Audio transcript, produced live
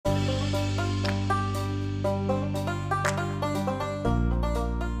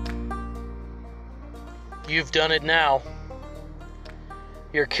You've done it now.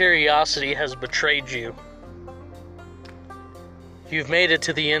 Your curiosity has betrayed you. You've made it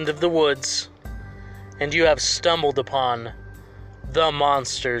to the end of the woods, and you have stumbled upon the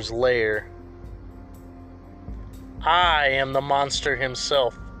monster's lair. I am the monster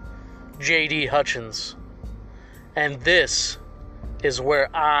himself, J.D. Hutchins, and this is where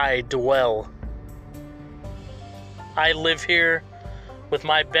I dwell. I live here with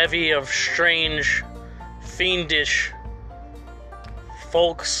my bevy of strange, fiendish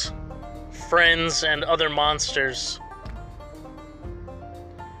folks, friends, and other monsters.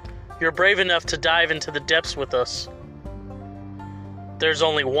 You're brave enough to dive into the depths with us. There's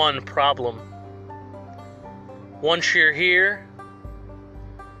only one problem. Once you're here,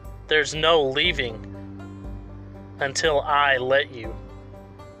 there's no leaving until I let you.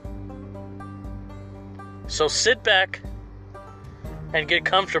 So sit back and get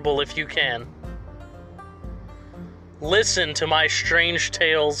comfortable if you can. Listen to my strange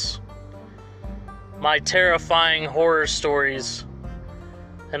tales, my terrifying horror stories,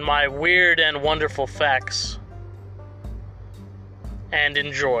 and my weird and wonderful facts, and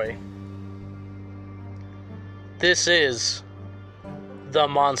enjoy. This is the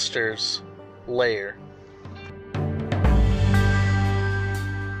Monster's Lair.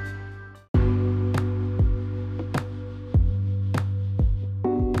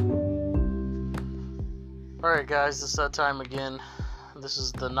 Alright guys, it's that time again. This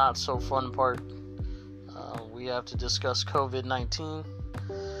is the not so fun part. We have to discuss COVID-19.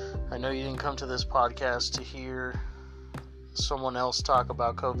 I know you didn't come to this podcast to hear someone else talk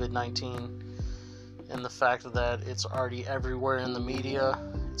about COVID-19 and the fact that it's already everywhere in the media.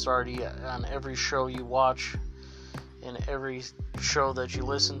 It's already on every show you watch, in every show that you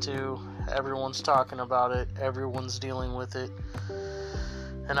listen to. Everyone's talking about it. Everyone's dealing with it.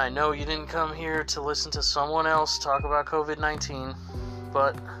 And I know you didn't come here to listen to someone else talk about COVID-19,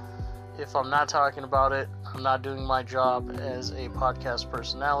 but if I'm not talking about it, I'm not doing my job as a podcast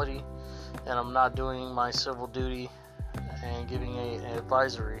personality, and I'm not doing my civil duty and giving an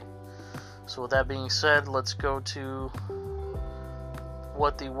advisory. So with that being said, let's go to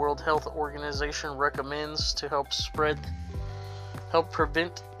what the World Health Organization recommends to help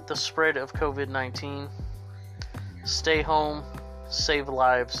prevent the spread of COVID-19. Stay home, save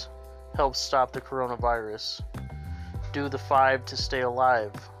lives, help stop the coronavirus. Do the 5 to stay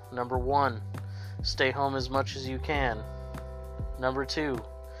alive. Number 1, stay home as much as you can. Number 2,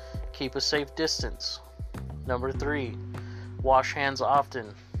 keep a safe distance. Number 3, wash hands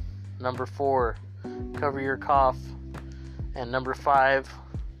often. Number 4, cover your cough. And number 5,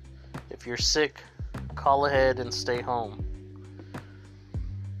 if you're sick, call ahead and stay home.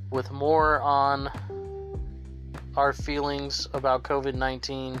 With more on our feelings about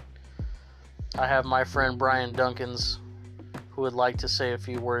COVID-19, I have my friend Brian Duncans, who would like to say a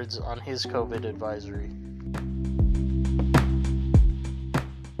few words on his COVID advisory.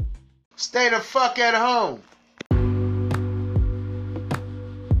 Stay the fuck at home.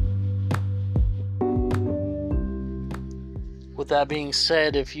 With that being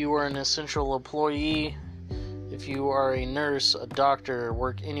said, if you are an essential employee, if you are a nurse, a doctor,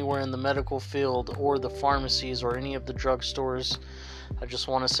 work anywhere in the medical field or the pharmacies or any of the drugstores, I just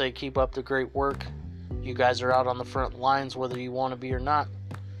want to say keep up the great work. You guys are out on the front lines whether you want to be or not,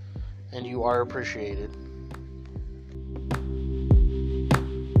 and you are appreciated.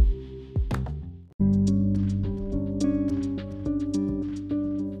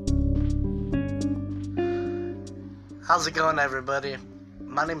 How's it going, everybody?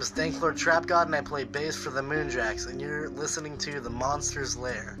 My name is Thanklord Trap God, and I play bass for the Moonjacks, and you're listening to The Monster's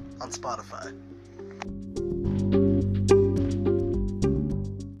Lair on Spotify.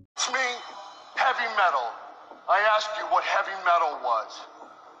 It's me, heavy metal. I asked you what heavy metal was.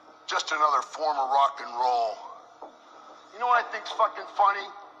 Just another form of rock and roll. You know what I think's fucking funny?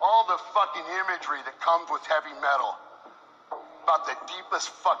 All the fucking imagery that comes with heavy metal. About the deepest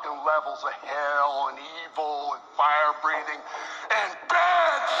fucking levels of hell and evil and fire breathing and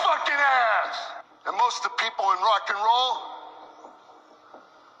bad fucking ass. And most of the people in rock and roll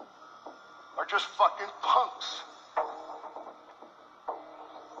are just fucking punks.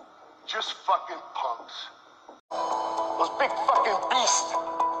 Just fucking punks. Those big fucking beasts.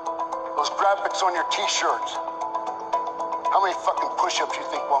 Those graphics on your t-shirts. How many fucking push-ups you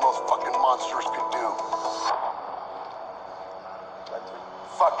think one of those fucking monsters could do?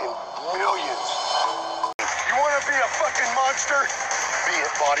 Fucking millions. You want to be a fucking monster? Be it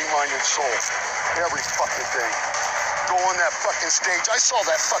body, mind, and soul. Every fucking thing. Go on that fucking stage. I saw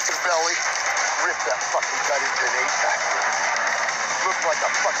that fucking belly. Rip that fucking gut into an 8-pack. Look like a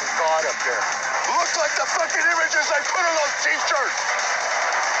fucking god up there. Look like the fucking images I put on those t-shirts.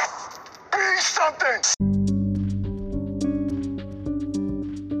 Be something.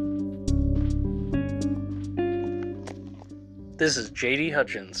 This is JD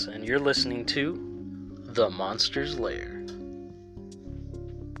Hutchins, and you're listening to The Monsters Lair.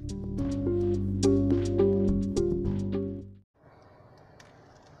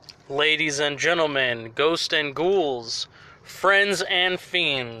 Ladies and gentlemen, ghosts and ghouls, friends and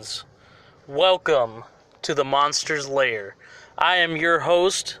fiends, welcome to The Monsters Lair. I am your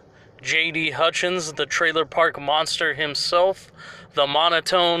host, JD Hutchins, the trailer park monster himself, the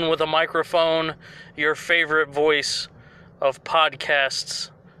monotone with a microphone, your favorite voice of podcasts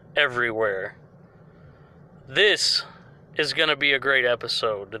everywhere. This is going to be a great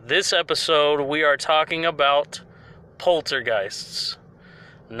episode. This episode, we are talking about Poltergeists.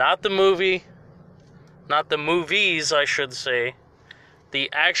 Not the movie, not the movies, I should say. The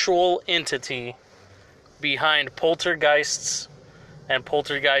actual entity behind poltergeists and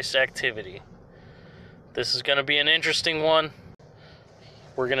poltergeist activity. This is going to be an interesting one.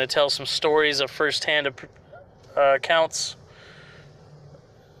 We're going to tell some stories of first-hand accounts,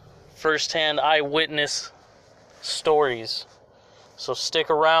 first-hand eyewitness stories. So stick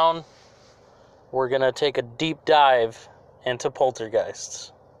around. We're going to take a deep dive into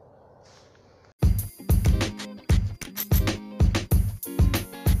poltergeists.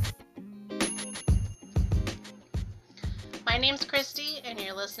 My name's Christy, and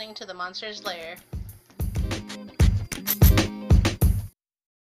you're listening to The Monsters Lair.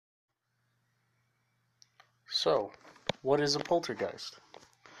 So, what is a poltergeist?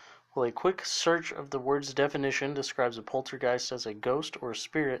 Well, a quick search of the word's definition describes a poltergeist as a ghost or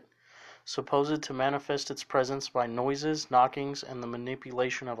spirit supposed to manifest its presence by noises, knockings, and the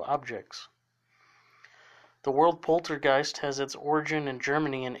manipulation of objects. The word poltergeist has its origin in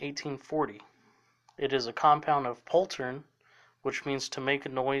Germany in 1840. It is a compound of poltern, which means to make a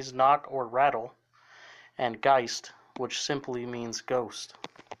noise, knock, or rattle, and geist, which simply means ghost.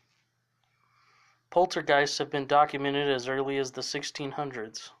 Poltergeists have been documented as early as the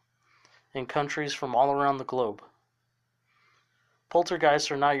 1600s in countries from all around the globe.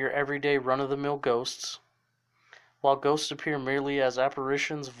 Poltergeists are not your everyday run-of-the-mill ghosts. While ghosts appear merely as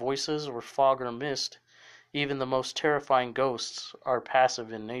apparitions, voices, or fog or mist, even the most terrifying ghosts are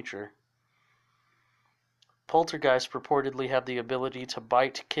passive in nature. Poltergeists purportedly have the ability to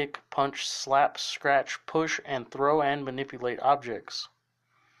bite, kick, punch, slap, scratch, push, and throw and manipulate objects.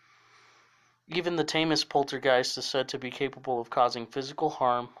 Even the tamest poltergeist is said to be capable of causing physical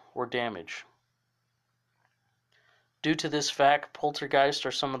harm or damage. Due to this fact, poltergeists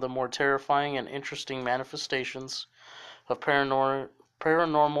are some of the more terrifying and interesting manifestations of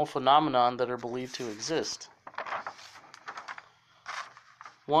paranormal phenomenon that are believed to exist.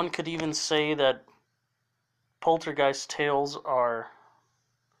 One could even say that poltergeist tales are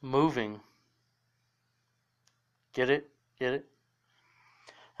moving. Get it? Get it?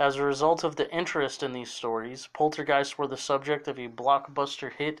 As a result of the interest in these stories, poltergeists were the subject of a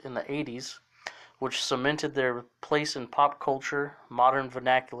blockbuster hit in the 80s, which cemented their place in pop culture, modern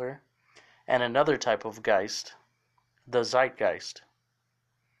vernacular, and another type of geist, the zeitgeist.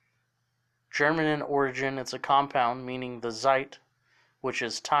 German in origin, it's a compound meaning the Zeit, which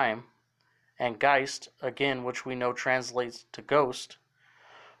is time, and Geist, again, which we know translates to ghost,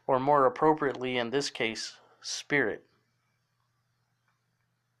 or more appropriately in this case, spirit.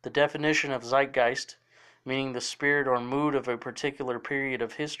 The definition of Zeitgeist, meaning the spirit or mood of a particular period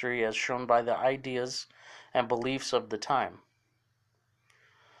of history as shown by the ideas and beliefs of the time.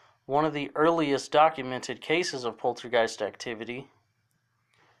 One of the earliest documented cases of poltergeist activity,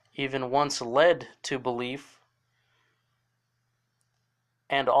 even once led to belief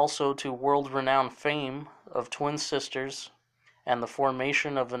and also to world-renowned fame of twin sisters and the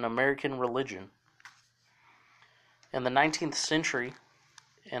formation of an American religion. In the 19th century,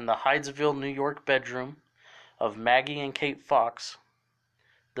 in the Hydesville, New York bedroom of Maggie and Kate Fox,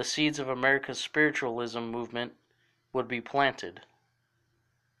 the seeds of America's spiritualism movement would be planted.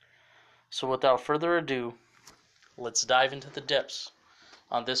 So without further ado, let's dive into the depths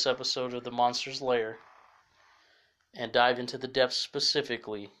on this episode of The Monsters Lair, and dive into the depths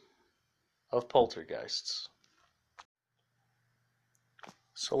specifically of poltergeists.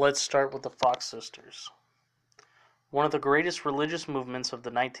 So let's start with the Fox sisters. One of the greatest religious movements of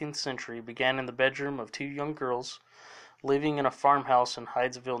the 19th century began in the bedroom of two young girls living in a farmhouse in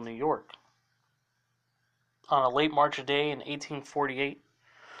Hydesville, New York. On a late March day in 1848,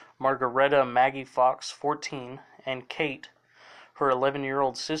 Margaretta Maggie Fox, 14, and Kate, her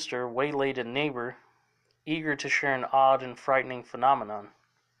 11-year-old sister, waylaid a neighbor eager to share an odd and frightening phenomenon.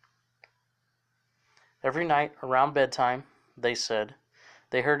 Every night, around bedtime, they said,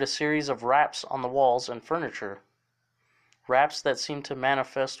 they heard a series of raps on the walls and furniture, raps that seemed to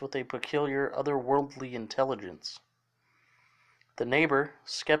manifest with a peculiar otherworldly intelligence. The neighbor,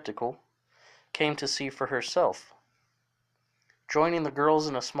 skeptical, came to see for herself, joining the girls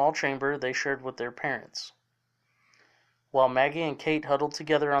in a small chamber they shared with their parents. While Maggie and Kate huddled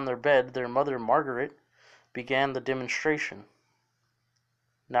together on their bed, their mother, Margaret, began the demonstration.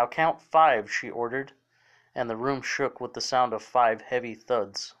 "Now count 5, she ordered, and the room shook with the sound of 5 heavy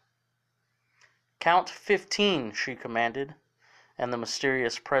thuds. "Count 15, she commanded, and the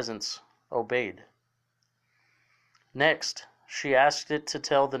mysterious presence obeyed. Next, she asked it to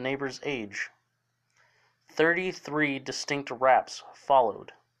tell the neighbor's age. 33 distinct raps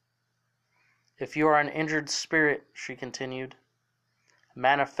followed. "If you are an injured spirit," she continued,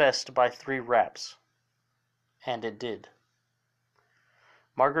 "manifest by 3 raps." And it did.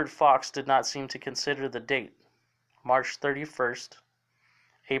 Margaret Fox did not seem to consider the date, March 31st,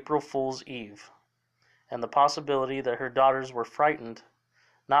 April Fool's Eve, and the possibility that her daughters were frightened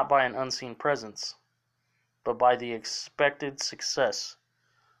not by an unseen presence, but by the expected success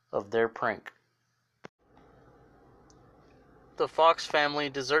of their prank. The Fox family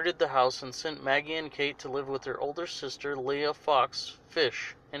deserted the house and sent Maggie and Kate to live with their older sister, Leah Fox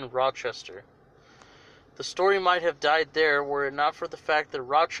Fish, in Rochester. The story might have died there were it not for the fact that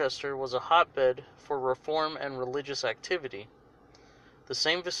Rochester was a hotbed for reform and religious activity. The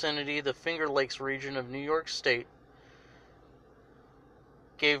same vicinity, the Finger Lakes region of New York State,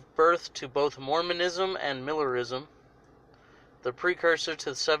 gave birth to both Mormonism and Millerism, the precursor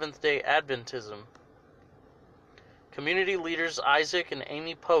to Seventh-day Adventism. Community leaders Isaac and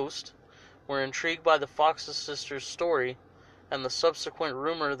Amy Post were intrigued by the Fox sisters' story and the subsequent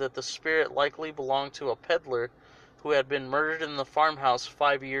rumor that the spirit likely belonged to a peddler who had been murdered in the farmhouse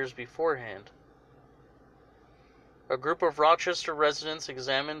 5 years beforehand. A group of Rochester residents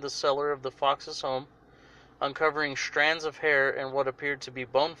examined the cellar of the Fox's home, uncovering strands of hair and what appeared to be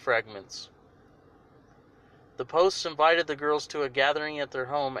bone fragments. The Posts invited the girls to a gathering at their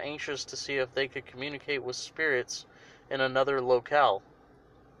home, anxious to see if they could communicate with spirits in another locale.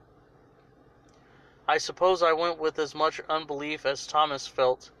 "I suppose I went with as much unbelief as Thomas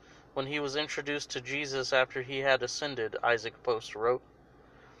felt when he was introduced to Jesus after he had ascended," Isaac Post wrote.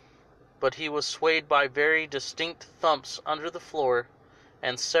 "But he was swayed by very distinct thumps under the floor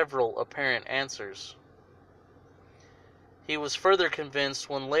and several apparent answers." He was further convinced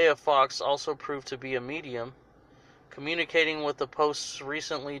when Leah Fox also proved to be a medium, communicating with the Post's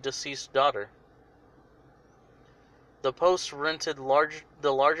recently deceased daughter. The Post rented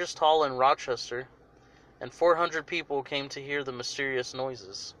the largest hall in Rochester, and 400 people came to hear the mysterious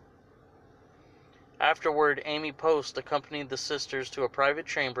noises. Afterward, Amy Post accompanied the sisters to a private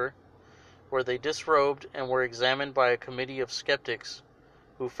chamber where they disrobed and were examined by a committee of skeptics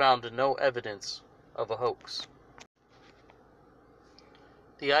who found no evidence of a hoax.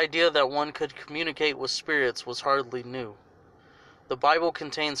 The idea that one could communicate with spirits was hardly new. The Bible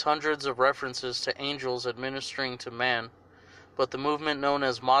contains hundreds of references to angels administering to man, but the movement known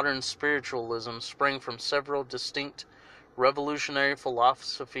as modern spiritualism sprang from several distinct revolutionary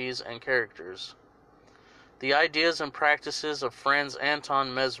philosophies and characters. The ideas and practices of Franz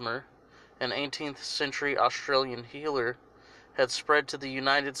Anton Mesmer, an 18th century Australian healer, had spread to the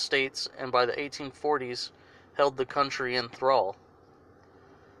United States and by the 1840s held the country in thrall.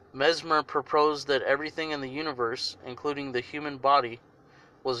 Mesmer proposed that everything in the universe, including the human body,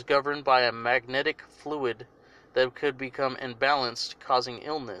 was governed by a magnetic fluid that could become imbalanced, causing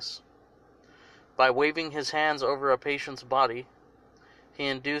illness. By waving his hands over a patient's body, he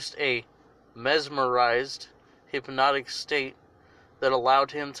induced a mesmerized, hypnotic state that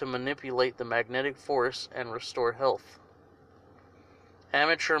allowed him to manipulate the magnetic force and restore health.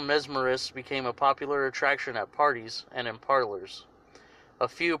 Amateur mesmerists became a popular attraction at parties and in parlors, a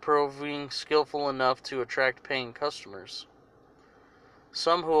few proving skillful enough to attract paying customers.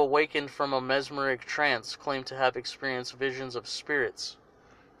 Some who awakened from a mesmeric trance claimed to have experienced visions of spirits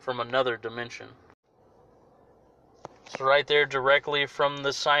from another dimension. So right there, directly from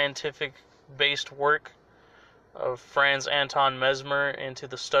the scientific-based work of Franz Anton Mesmer into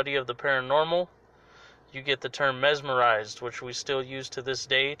the study of the paranormal, you get the term mesmerized, which we still use to this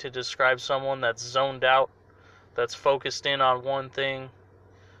day to describe someone that's zoned out, that's focused in on one thing,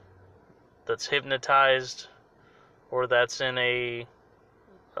 that's hypnotized, or that's in a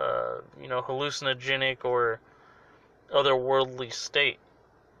hallucinogenic or otherworldly state.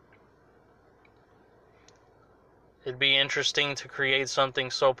 It'd be interesting to create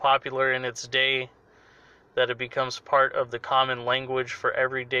something so popular in its day that it becomes part of the common language for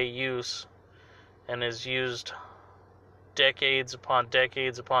everyday use and is used decades upon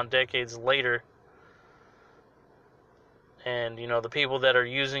decades upon decades later. And, the people that are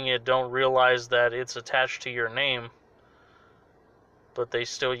using it don't realize that it's attached to your name, but they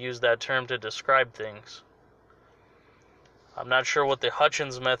still use that term to describe things. I'm not sure what the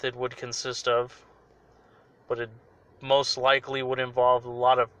Hutchins method would consist of, but it most likely would involve a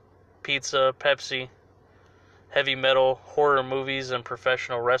lot of pizza, Pepsi, heavy metal, horror movies, and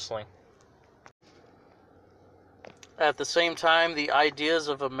professional wrestling. At the same time, the ideas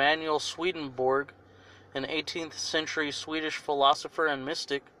of Emanuel Swedenborg, an 18th century Swedish philosopher and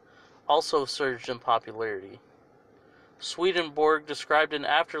mystic, also surged in popularity. Swedenborg described an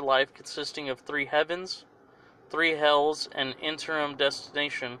afterlife consisting of 3 heavens, 3 hells, and interim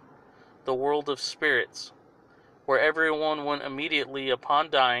destination, the world of spirits, where everyone went immediately upon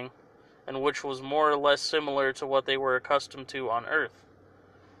dying, and which was more or less similar to what they were accustomed to on earth.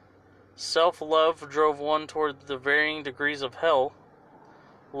 Self-love drove one toward the varying degrees of hell.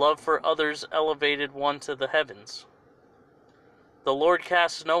 Love for others elevated one to the heavens. The Lord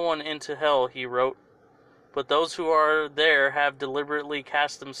casts no one into hell, he wrote, but those who are there have deliberately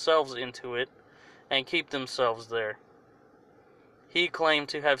cast themselves into it and keep themselves there. He claimed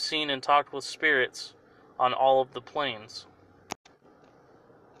to have seen and talked with spirits on all of the planes.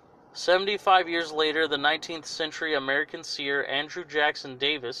 75 years later, the 19th century American seer Andrew Jackson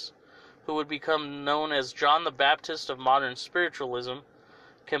Davis, who would become known as John the Baptist of modern spiritualism,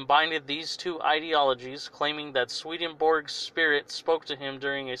 combined these 2 ideologies, claiming that Swedenborg's spirit spoke to him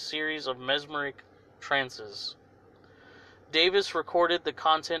during a series of mesmeric trances. Davis recorded the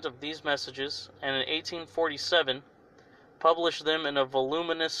content of these messages, and in 1847 published them in a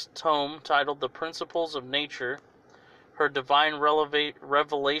voluminous tome titled The Principles of Nature, Her Divine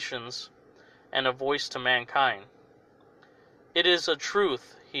Revelations, and A Voice to Mankind. It is a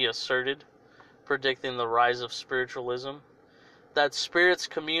truth, he asserted, predicting the rise of spiritualism, that spirits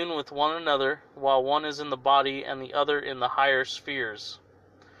commune with one another while one is in the body and the other in the higher spheres.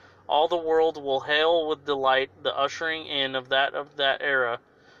 All the world will hail with delight the ushering in of that era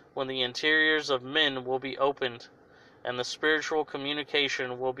when the interiors of men will be opened and the spiritual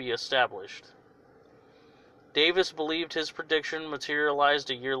communication will be established. Davis believed his prediction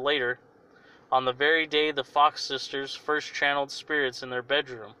materialized a year later, on the very day the Fox sisters first channeled spirits in their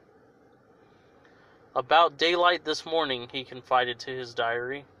bedroom. About daylight this morning, he confided to his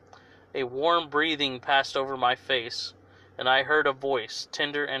diary, a warm breathing passed over my face, and I heard a voice,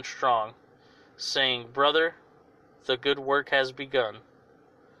 tender and strong, saying, "Brother, the good work has begun.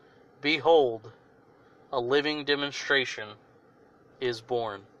 Behold, a living demonstration is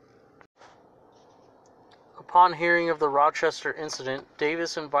born." Upon hearing of the Rochester incident,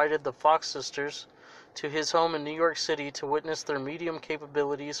 Davis invited the Fox sisters to his home in New York City to witness their medium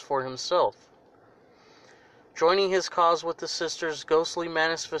capabilities for himself. Joining his cause with the sisters' ghostly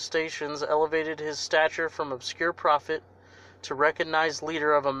manifestations elevated his stature from obscure prophet to recognized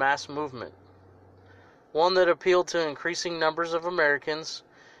leader of a mass movement, one that appealed to increasing numbers of Americans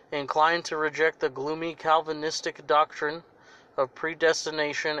inclined to reject the gloomy Calvinistic doctrine of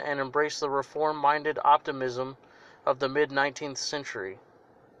predestination and embrace the reform-minded optimism of the mid-19th century.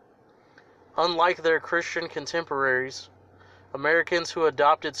 Unlike their Christian contemporaries, Americans who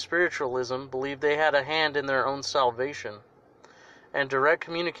adopted spiritualism believed they had a hand in their own salvation, and direct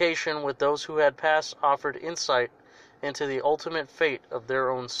communication with those who had passed offered insight into the ultimate fate of their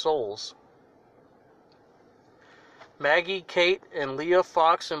own souls. Maggie, Kate, and Leah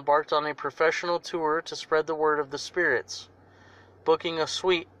Fox embarked on a professional tour to spread the word of the spirits, booking a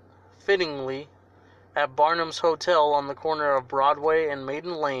suite, fittingly, at Barnum's Hotel on the corner of Broadway and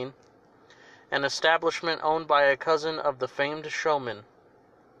Maiden Lane, an establishment owned by a cousin of the famed showman.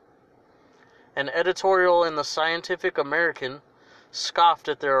 An editorial in the Scientific American scoffed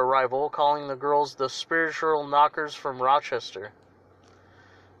at their arrival, calling the girls the spiritual knockers from Rochester.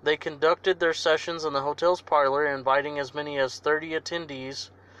 They conducted their sessions in the hotel's parlor, inviting as many as 30 attendees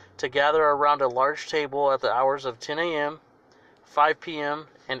to gather around a large table at the hours of 10 a.m., 5 p.m.,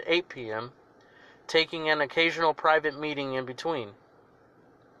 and 8 p.m., taking an occasional private meeting in between.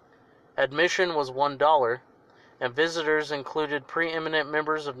 Admission was $1, and visitors included preeminent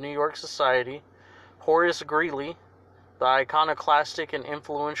members of New York society, Horace Greeley, the iconoclastic and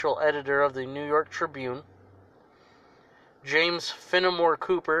influential editor of the New York Tribune, James Fenimore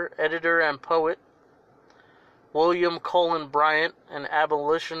Cooper, editor and poet, William Cullen Bryant, an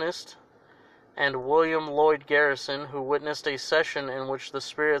abolitionist, and William Lloyd Garrison, who witnessed a session in which the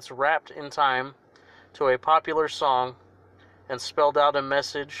spirits rapped in time to a popular song and spelled out a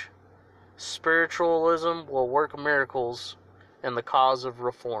message Spiritualism will work miracles in the cause of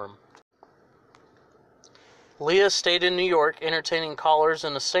reform. Leah stayed in New York entertaining callers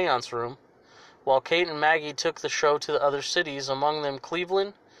in a seance room, while Kate and Maggie took the show to the other cities, among them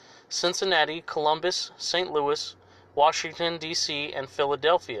Cleveland, Cincinnati, Columbus, St. Louis, Washington, D.C., and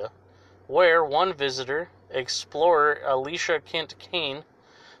Philadelphia, where one visitor, explorer Alicia Kent Kane,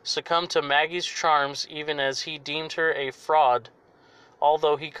 succumbed to Maggie's charms even as he deemed her a fraud,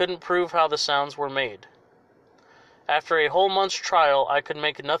 although he couldn't prove how the sounds were made. After a whole month's trial, I could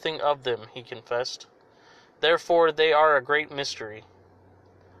make nothing of them, he confessed. Therefore, they are a great mystery.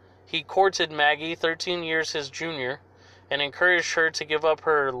 He courted Maggie, 13 years his junior, and encouraged her to give up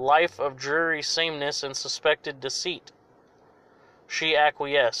her life of dreary sameness and suspected deceit. She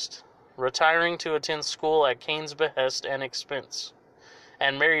acquiesced, retiring to attend school at Kane's behest and expense,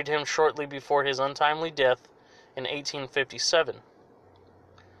 and married him shortly before his untimely death in 1857.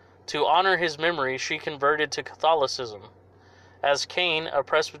 To honor his memory, she converted to Catholicism, as Kane, a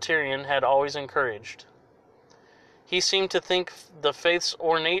Presbyterian, had always encouraged. He seemed to think the faith's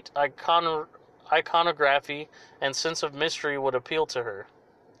ornate iconography and sense of mystery would appeal to her.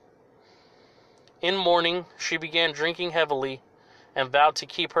 In mourning, she began drinking heavily and vowed to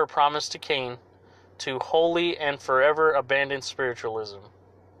keep her promise to Kane, to wholly and forever abandon spiritualism.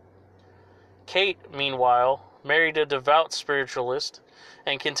 Kate, meanwhile, married a devout spiritualist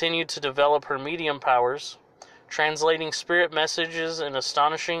and continued to develop her medium powers, translating spirit messages in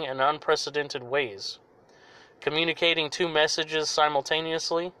astonishing and unprecedented ways, communicating two messages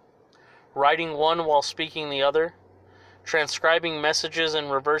simultaneously, writing one while speaking the other, transcribing messages in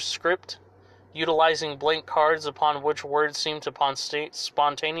reverse script, utilizing blank cards upon which words seemed to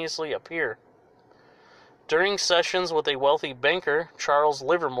spontaneously appear. During sessions with a wealthy banker, Charles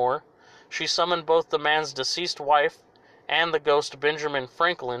Livermore, she summoned both the man's deceased wife and the ghost Benjamin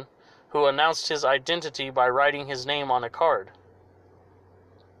Franklin, who announced his identity by writing his name on a card.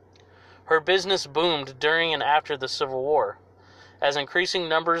 Her business boomed during and after the Civil War, as increasing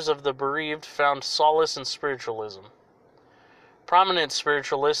numbers of the bereaved found solace in spiritualism. Prominent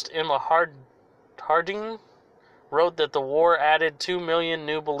spiritualist Emma Harding wrote that the war added 2 million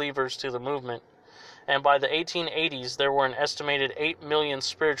new believers to the movement, and by the 1880s there were an estimated 8 million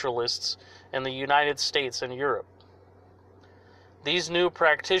spiritualists in the United States and Europe. These new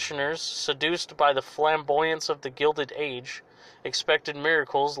practitioners, seduced by the flamboyance of the Gilded Age, expected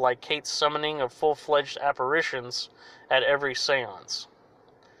miracles like Kate's summoning of full-fledged apparitions at every seance.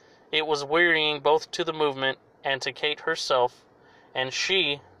 It was wearying both to the movement and to Kate herself, and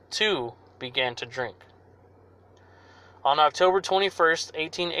she, too, began to drink. On October 21st,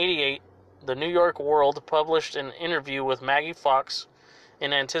 1888, the New York World published an interview with Maggie Fox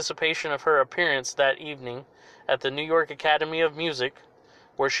in anticipation of her appearance that evening at the New York Academy of Music,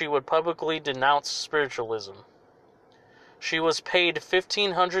 where she would publicly denounce spiritualism. She was paid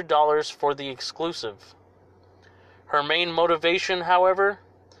 $1,500 for the exclusive. Her main motivation, however,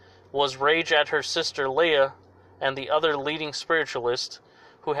 was rage at her sister Leah and the other leading spiritualist,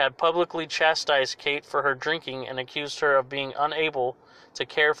 who had publicly chastised Kate for her drinking and accused her of being unable to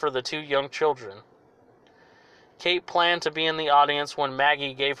care for the two young children. Kate planned to be in the audience when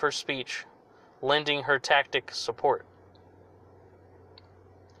Maggie gave her speech, lending her tactic support.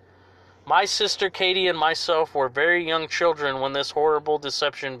 My sister Katie and myself were very young children when this horrible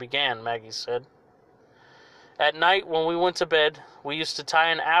deception began, Maggie said. At night, when we went to bed, we used to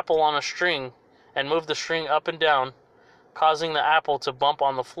tie an apple on a string and move the string up and down, causing the apple to bump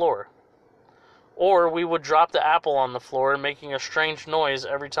on the floor. Or we would drop the apple on the floor, making a strange noise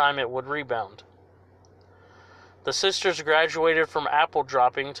every time it would rebound. The sisters graduated from apple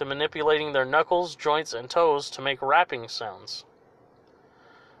dropping to manipulating their knuckles, joints, and toes to make rapping sounds.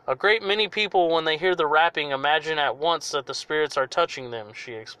 A great many people, when they hear the rapping, imagine at once that the spirits are touching them,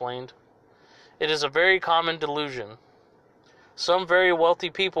 she explained. It is a very common delusion. Some very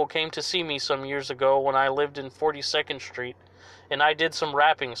wealthy people came to see me some years ago when I lived in 42nd Street, and I did some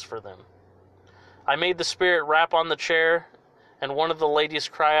rappings for them. I made the spirit rap on the chair, and one of the ladies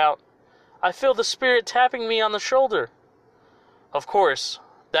cry out, "I feel the spirit tapping me on the shoulder." Of course,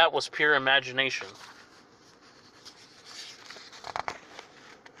 that was pure imagination.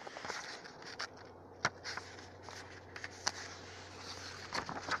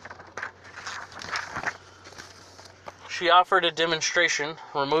 She offered a demonstration,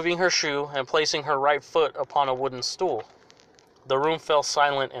 removing her shoe and placing her right foot upon a wooden stool. The room fell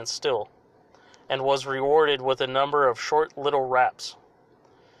silent and still, and was rewarded with a number of short little raps.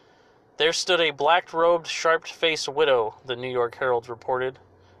 There stood a black-robed, sharp-faced widow, the New York Herald reported,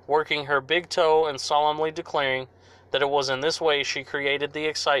 working her big toe and solemnly declaring that it was in this way she created the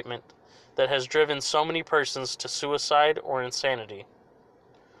excitement, that has driven so many persons to suicide or insanity.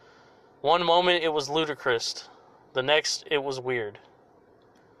 One moment it was ludicrous, the next it was weird.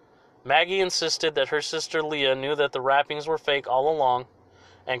 Maggie insisted that her sister Leah knew that the wrappings were fake all along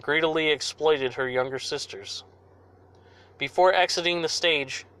and greedily exploited her younger sisters. Before exiting the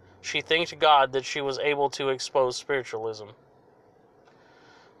stage, she thanked God that she was able to expose spiritualism.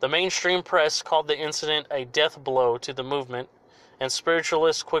 The mainstream press called the incident a death blow to the movement, and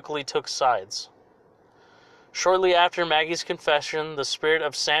spiritualists quickly took sides. Shortly after Maggie's confession, the spirit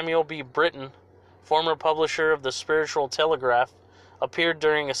of Samuel B. Britton, former publisher of the Spiritual Telegraph, appeared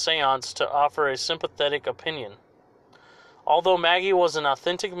during a seance to offer a sympathetic opinion. Although Maggie was an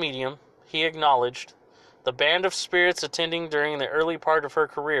authentic medium, he acknowledged, the band of spirits attending during the early part of her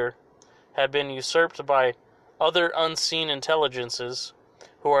career had been usurped by other unseen intelligences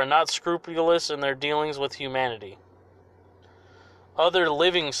who are not scrupulous in their dealings with humanity. Other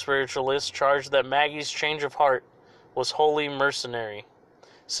living spiritualists charged that Maggie's change of heart was wholly mercenary.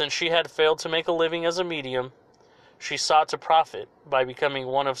 Since she had failed to make a living as a medium, she sought to profit by becoming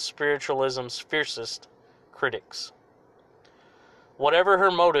one of spiritualism's fiercest critics. Whatever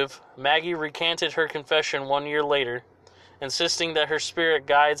her motive, Maggie recanted her confession 1 year later, insisting that her spirit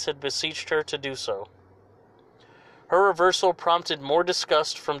guides had beseeched her to do so. Her reversal prompted more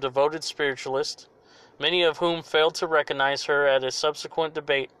disgust from devoted spiritualists, many of whom failed to recognize her at a subsequent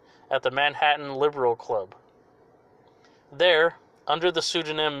debate at the Manhattan Liberal Club. There, under the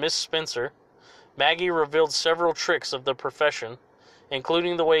pseudonym Miss Spencer, Maggie revealed several tricks of the profession,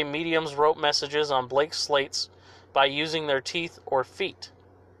 including the way mediums wrote messages on blank slates by using their teeth or feet.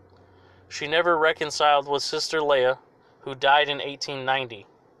 She never reconciled with Sister Leah, who died in 1890.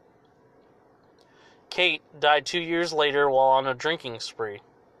 Kate died 2 years later while on a drinking spree.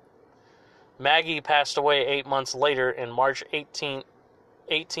 Maggie passed away 8 months later in March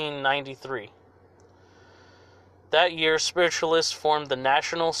 1893. That year, spiritualists formed the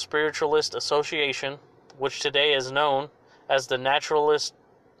National Spiritualist Association, which today is known as the National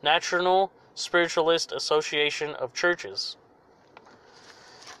Spiritualist Association of Churches.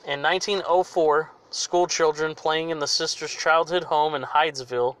 In 1904, school children playing in the sisters' childhood home in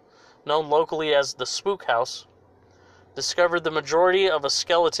Hydesville, known locally as the Spook House, discovered the majority of a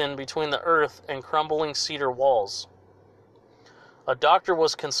skeleton between the earth and crumbling cedar walls. A doctor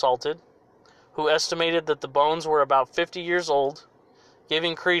was consulted, who estimated that the bones were about 50 years old,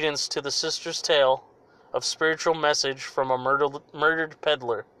 giving credence to the sisters' tale of spiritual message from a murdered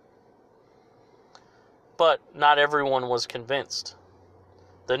peddler. But not everyone was convinced.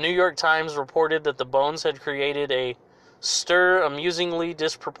 The New York Times reported that the bones had created a stir amusingly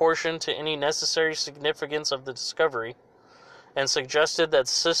disproportionate to any necessary significance of the discovery, and suggested that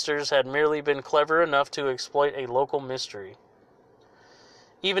sisters had merely been clever enough to exploit a local mystery.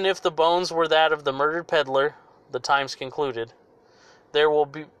 Even if the bones were that of the murdered peddler, the Times concluded, there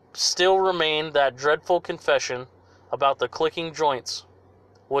will still remain that dreadful confession about the clicking joints,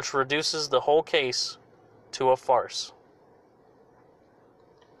 which reduces the whole case to a farce.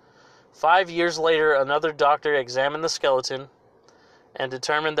 5 years later, another doctor examined the skeleton and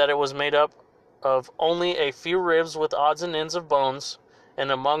determined that it was made up of only a few ribs with odds and ends of bones,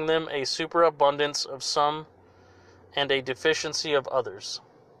 and among them a superabundance of some and a deficiency of others.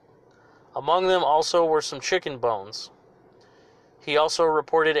 Among them also were some chicken bones. He also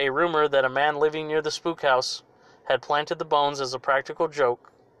reported a rumor that a man living near the spook house had planted the bones as a practical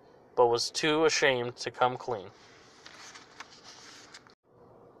joke, but was too ashamed to come clean.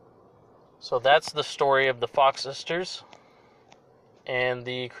 So that's the story of the Fox sisters and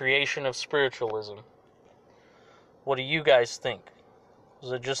the creation of spiritualism. What do you guys think?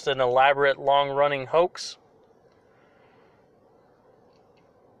 Was it just an elaborate, long-running hoax?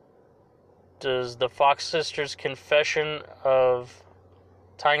 Does the Fox sisters' confession of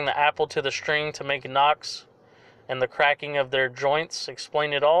tying the apple to the string to make knocks and the cracking of their joints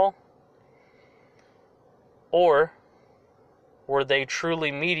explain it all? Or were they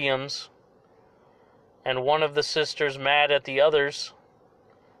truly mediums, and one of the sisters, mad at the others,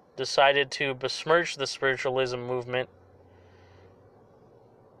 decided to besmirch the spiritualism movement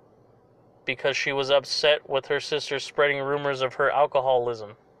because she was upset with her sister spreading rumors of her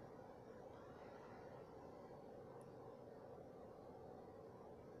alcoholism?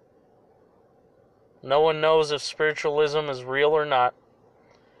 No one knows if spiritualism is real or not,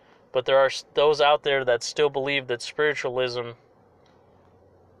 but there are those out there that still believe that spiritualism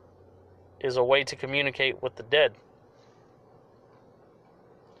is a way to communicate with the dead.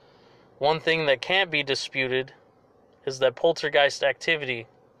 One thing that can't be disputed is that poltergeist activity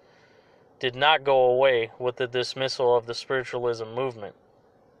did not go away with the dismissal of the spiritualism movement.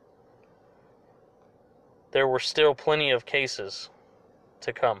 there were still plenty of cases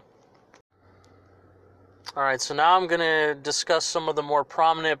to come. Alright, so now I'm going to discuss some of the more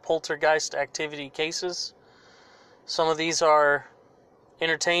prominent poltergeist activity cases. Some of these are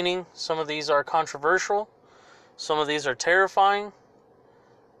entertaining, some of these are controversial, some of these are terrifying,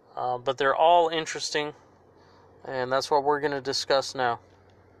 but they're all interesting, and that's what we're going to discuss now.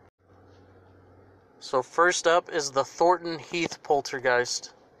 So first up is the Thornton Heath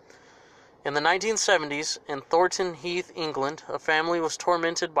poltergeist. In the 1970s, in Thornton Heath, England, a family was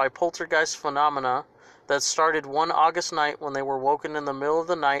tormented by poltergeist phenomena that started one August night when they were woken in the middle of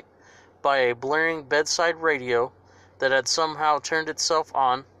the night by a blaring bedside radio that had somehow turned itself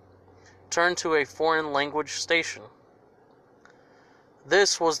on, turned to a foreign language station.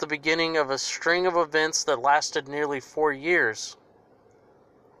 This was the beginning of a string of events that lasted nearly 4 years.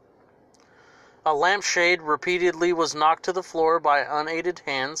 A lampshade repeatedly was knocked to the floor by unaided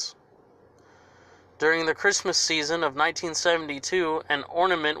hands. During the Christmas season of 1972, an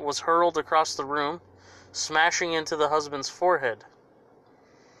ornament was hurled across the room, smashing into the husband's forehead.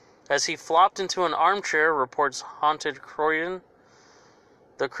 As he flopped into an armchair, reports Haunted Croydon,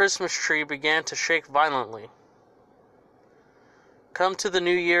 the Christmas tree began to shake violently. Come to the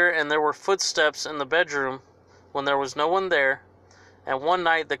new year, and there were footsteps in the bedroom when there was no one there, and one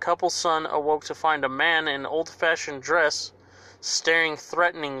night the couple's son awoke to find a man in old-fashioned dress staring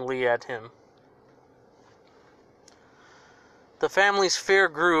threateningly at him. The family's fear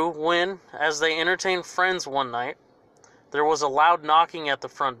grew when, as they entertained friends one night, there was a loud knocking at the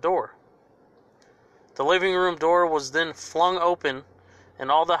front door. The living room door was then flung open, and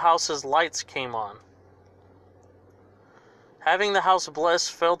all the house's lights came on. Having the house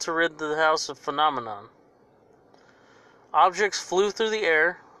blessed failed to rid the house of phenomenon. Objects flew through the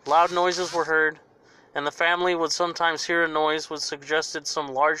air, loud noises were heard, and the family would sometimes hear a noise which suggested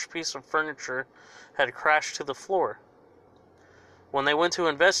some large piece of furniture had crashed to the floor. When they went to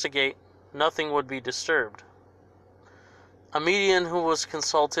investigate, nothing would be disturbed. A medium who was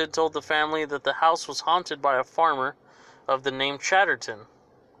consulted told the family that the house was haunted by a farmer of the name Chatterton,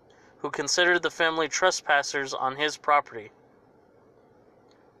 who considered the family trespassers on his property.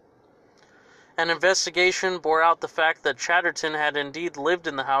 An investigation bore out the fact that Chatterton had indeed lived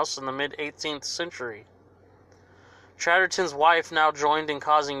in the house in the mid-18th century. Chatterton's wife now joined in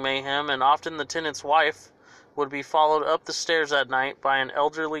causing mayhem, and often the tenant's wife would be followed up the stairs at night by an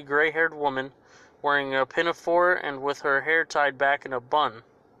elderly gray-haired woman wearing a pinafore and with her hair tied back in a bun.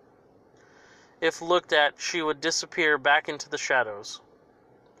 If looked at, she would disappear back into the shadows.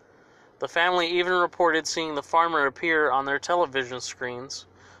 The family even reported seeing the farmer appear on their television screens,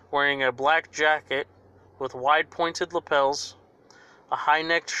 wearing a black jacket with wide pointed lapels, a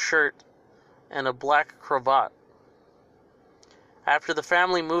high-necked shirt, and a black cravat. After the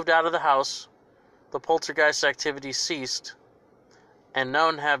family moved out of the house, the poltergeist activity ceased, and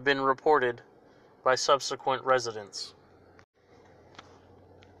none have been reported by subsequent residents.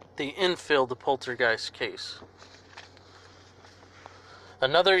 The Enfield poltergeist case.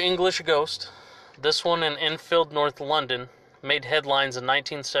 Another English ghost, this one in Enfield, North London, made headlines in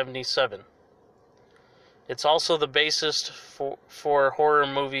 1977. It's also the basis for horror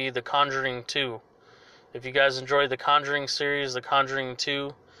movie The Conjuring 2. If you guys enjoy the Conjuring series, The Conjuring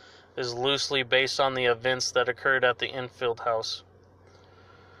 2 is loosely based on the events that occurred at the Enfield house.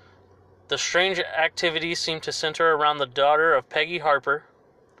 The strange activity seemed to center around the daughter of Peggy Harper,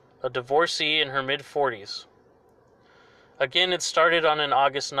 a divorcee in her mid-40s. Again, it started on an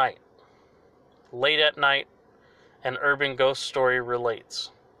August night. Late at night, an urban ghost story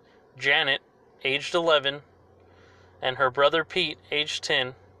relates. Janet, aged 11, and her brother Pete, aged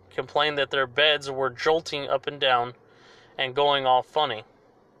 10, complained that their beds were jolting up and down and going all funny.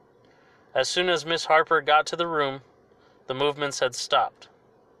 As soon as Miss Harper got to the room, the movements had stopped.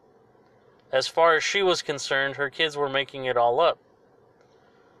 As far as she was concerned, her kids were making it all up.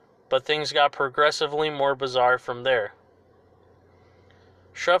 But things got progressively more bizarre from there.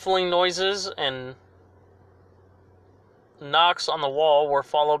 Shuffling noises and knocks on the wall were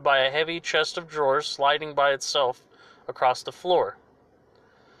followed by a heavy chest of drawers sliding by itself across the floor.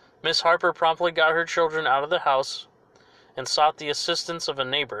 Miss Harper promptly got her children out of the house and sought the assistance of a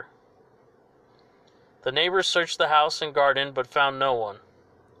neighbor. The neighbors searched the house and garden but found no one.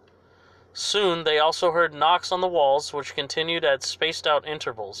 Soon they also heard knocks on the walls, which continued at spaced-out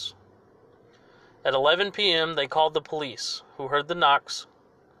intervals. At 11 p.m. they called the police, who heard the knocks.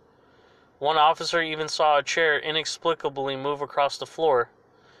 One officer even saw a chair inexplicably move across the floor,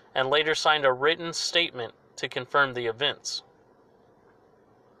 and later signed a written statement to confirm the events.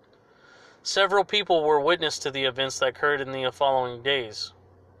 Several people were witness to the events that occurred in the following days.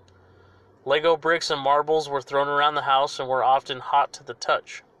 Lego bricks and marbles were thrown around the house and were often hot to the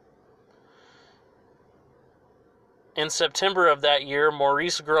touch. In September of that year,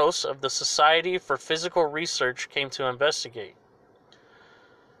 Maurice Grosse of the Society for Physical Research came to investigate.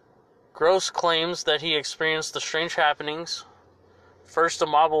 Grosse claims that he experienced the strange happenings. First, a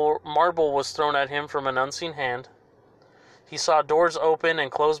marble was thrown at him from an unseen hand. He saw doors open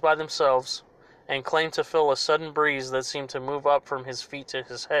and close by themselves, and claimed to feel a sudden breeze that seemed to move up from his feet to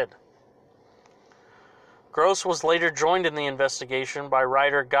his head. Grosse was later joined in the investigation by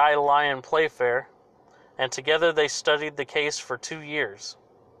writer Guy Lyon Playfair, and together they studied the case for 2 years.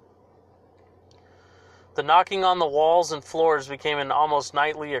 The knocking on the walls and floors became an almost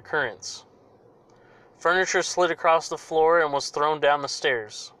nightly occurrence. Furniture slid across the floor and was thrown down the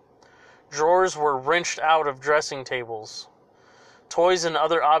stairs. Drawers were wrenched out of dressing tables. Toys and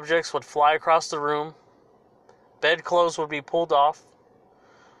other objects would fly across the room. Bedclothes would be pulled off.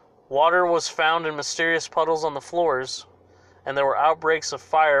 Water was found in mysterious puddles on the floors, and there were outbreaks of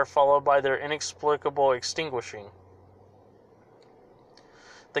fire followed by their inexplicable extinguishing.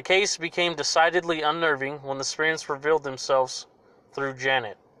 The case became decidedly unnerving when the spirits revealed themselves through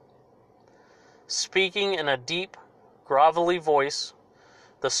Janet. Speaking in a deep, grovelly voice,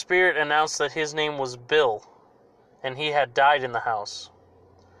 the spirit announced that his name was Bill, and he had died in the house,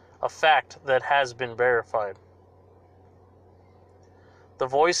 a fact that has been verified. The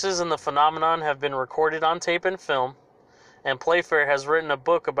voices and the phenomenon have been recorded on tape and film, and Playfair has written a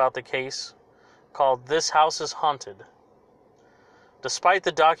book about the case called This House is Haunted. Despite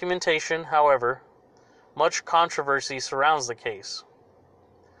the documentation, however, much controversy surrounds the case.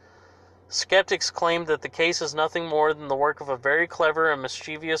 Skeptics claim that the case is nothing more than the work of a very clever and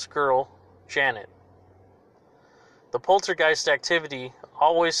mischievous girl, Janet. The poltergeist activity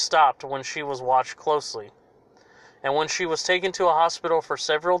always stopped when she was watched closely, and when she was taken to a hospital for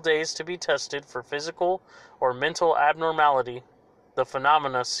several days to be tested for physical or mental abnormality, the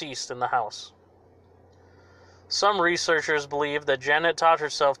phenomena ceased in the house. Some researchers believe that Janet taught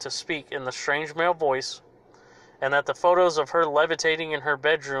herself to speak in the strange male voice, and that the photos of her levitating in her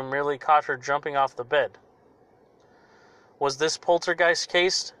bedroom merely caught her jumping off the bed. Was this poltergeist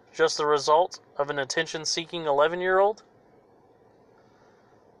case just the result of an attention-seeking 11-year-old?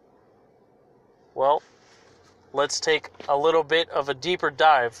 Well, let's take a little bit of a deeper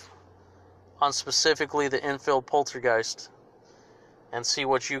dive on specifically the Enfield poltergeist and see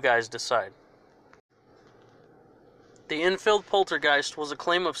what you guys decide. The Enfield poltergeist was a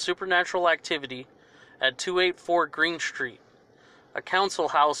claim of supernatural activity at 284 Green Street, a council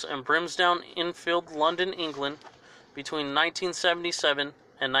house in Brimsdown, Enfield, London, England, between 1977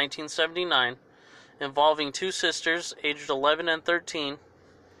 and 1979, involving 2 sisters aged 11 and 13.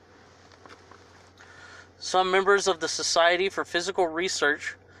 Some members of the Society for Physical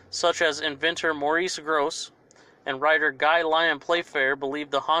Research, such as inventor Maurice Grosse and writer Guy Lyon Playfair, believed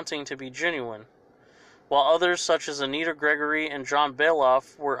the haunting to be genuine, while others, such as Anita Gregory and John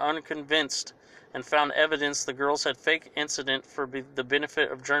Bailoff, were unconvinced and found evidence the girls had faked incident for the benefit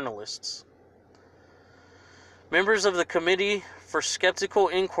of journalists. Members of the Committee for Skeptical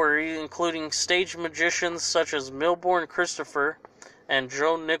Inquiry, including stage magicians such as Milbourne Christopher and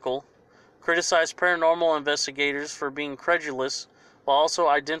Joe Nickel, criticized paranormal investigators for being credulous while also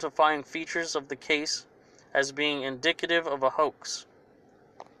identifying features of the case as being indicative of a hoax.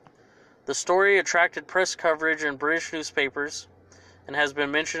 The story attracted press coverage in British newspapers and has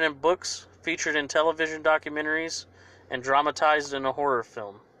been mentioned in books, featured in television documentaries, and dramatized in a horror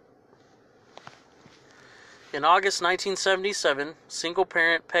film. In August 1977, single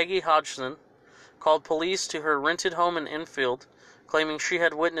parent Peggy Hodgson called police to her rented home in Enfield, claiming she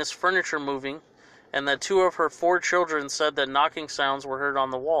had witnessed furniture moving and that 2 of her 4 children said that knocking sounds were heard on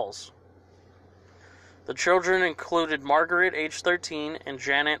the walls. The children included Margaret, age 13, and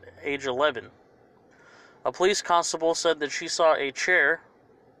Janet, age 11. A police constable said that she saw a chair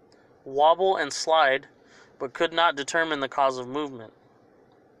wobble and slide, but could not determine the cause of movement.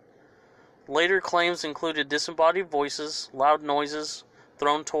 Later claims included disembodied voices, loud noises,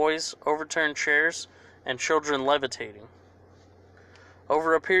 thrown toys, overturned chairs, and children levitating.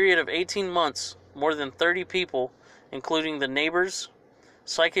 Over a period of 18 months, more than 30 people, including the neighbors,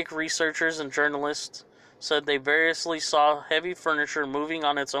 psychic researchers, and journalists, said they variously saw heavy furniture moving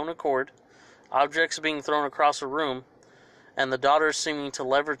on its own accord, objects being thrown across a room, and the daughters seeming to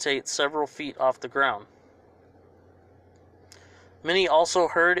levitate several feet off the ground. Many also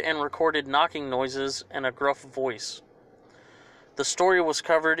heard and recorded knocking noises and a gruff voice. The story was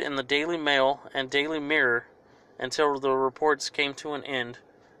covered in the Daily Mail and Daily Mirror until the reports came to an end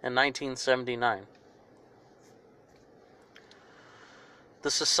in 1979. The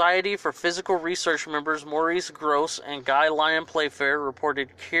Society for Physical Research members Maurice Gross and Guy Lyon Playfair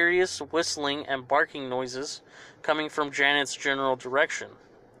reported curious whistling and barking noises coming from Janet's general direction.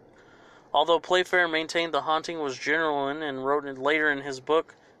 Although Playfair maintained the haunting was genuine and wrote it later in his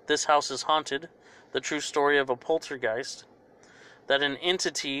book, This House is Haunted, The True Story of a Poltergeist, that an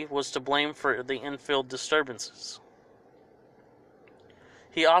entity was to blame for the infield disturbances.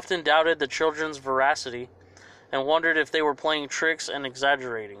 He often doubted the children's veracity and wondered if they were playing tricks and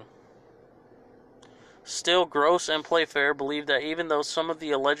exaggerating. Still, Gross and Playfair believed that even though some of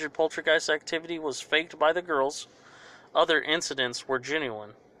the alleged poltergeist activity was faked by the girls, other incidents were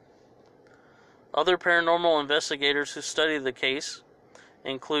genuine. Other paranormal investigators who studied the case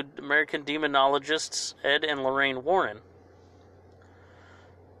include American demonologists Ed and Lorraine Warren.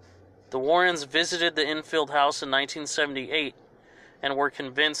 The Warrens visited the infield house in 1978 and were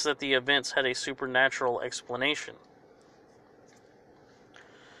convinced that the events had a supernatural explanation.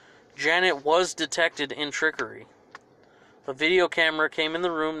 Janet was detected in trickery. A video camera came in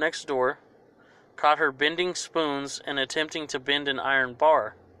the room next door, caught her bending spoons and attempting to bend an iron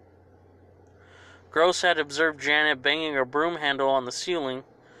bar. Gross had observed Janet banging a broom handle on the ceiling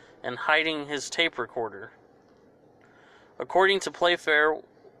and hiding his tape recorder. According to Playfair,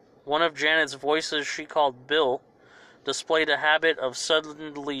 one of Janet's voices she called Bill displayed a habit of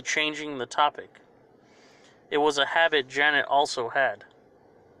suddenly changing the topic. It was a habit Janet also had.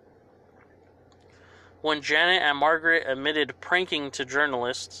 When Janet and Margaret admitted pranking to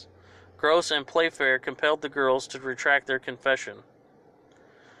journalists, Gross and Playfair compelled the girls to retract their confession.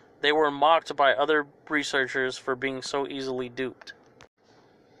 They were mocked by other researchers for being so easily duped.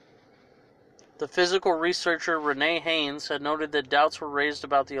 The physical researcher Renee Haynes had noted that doubts were raised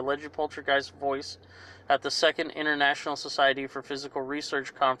about the alleged poltergeist voice at the Second International Society for Physical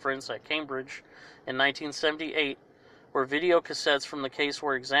Research Conference at Cambridge in 1978, where video cassettes from the case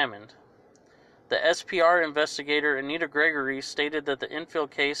were examined. The SPR investigator Anita Gregory stated that the infield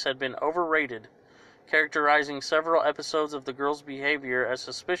case had been overrated, characterizing several episodes of the girls' behavior as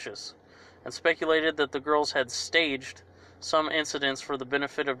suspicious, and speculated that the girls had staged some incidents for the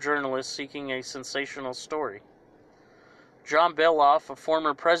benefit of journalists seeking a sensational story. John Beloff, a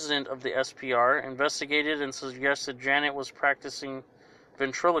former president of the SPR, investigated and suggested Janet was practicing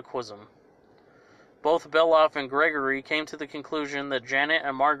ventriloquism. Both Beloff and Gregory came to the conclusion that Janet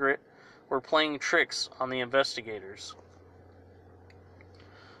and Margaret were playing tricks on the investigators.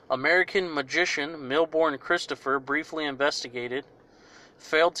 American magician Milbourne Christopher briefly investigated,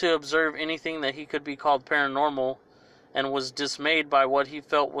 failed to observe anything that he could be called paranormal, and was dismayed by what he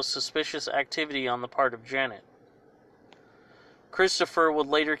felt was suspicious activity on the part of Janet. Christopher would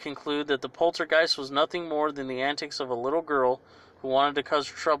later conclude that the poltergeist was nothing more than the antics of a little girl who wanted to cause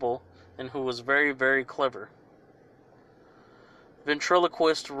trouble and who was very, very clever.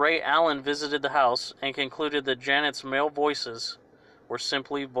 Ventriloquist Ray Allen visited the house and concluded that Janet's male voices were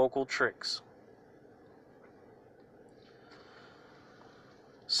simply vocal tricks.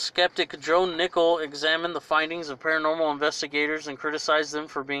 Skeptic Joe Nickel examined the findings of paranormal investigators and criticized them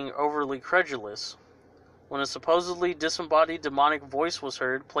for being overly credulous. When a supposedly disembodied demonic voice was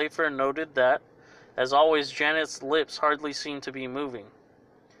heard, Playfair noted that, as always, Janet's lips hardly seemed to be moving.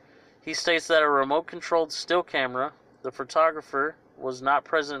 He states that a remote-controlled still camera, the photographer was not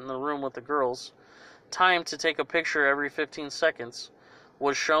present in the room with the girls, timed to take a picture every 15 seconds,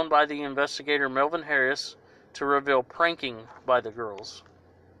 was shown by the investigator Melvin Harris to reveal pranking by the girls.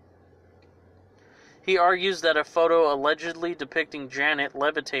 He argues that a photo allegedly depicting Janet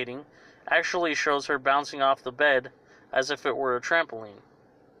levitating actually shows her bouncing off the bed as if it were a trampoline.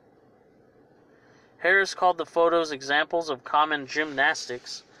 Harris called the photos examples of common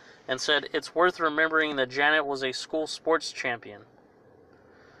gymnastics and said it's worth remembering that Janet was a school sports champion.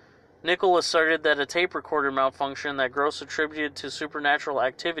 Nickel asserted that a tape recorder malfunction that Gross attributed to supernatural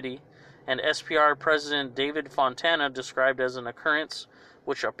activity and SPR President David Fontana described as an occurrence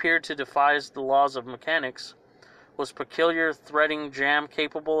which appeared to defy the laws of mechanics, was peculiar threading jam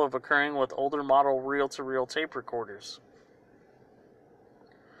capable of occurring with older model reel-to-reel tape recorders.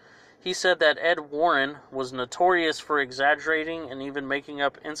 He said that Ed Warren was notorious for exaggerating and even making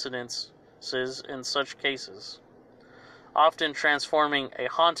up incidences in such cases, often transforming a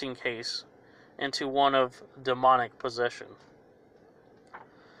haunting case into one of demonic possession.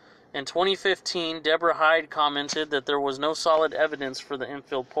 In 2015, Deborah Hyde commented that there was no solid evidence for the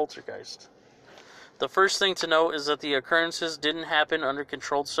infield poltergeist. The first thing to note is that the occurrences didn't happen under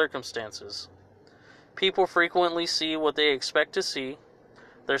controlled circumstances. People frequently see what they expect to see,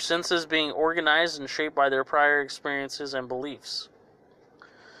 their senses being organized and shaped by their prior experiences and beliefs.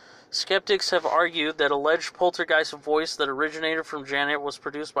 Skeptics have argued that alleged poltergeist voice that originated from Janet was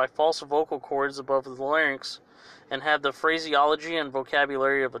produced by false vocal cords above the larynx and had the phraseology and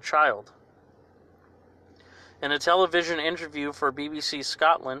vocabulary of a child. In a television interview for BBC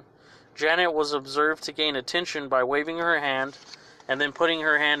Scotland, Janet was observed to gain attention by waving her hand and then putting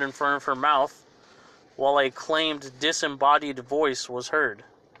her hand in front of her mouth, while a claimed disembodied voice was heard.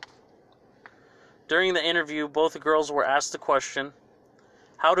 During the interview, both girls were asked the question,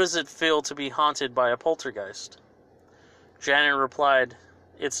 "How does it feel to be haunted by a poltergeist?" Janet replied,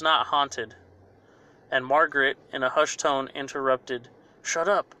 "It's not haunted." And Margaret, in a hushed tone, interrupted, "Shut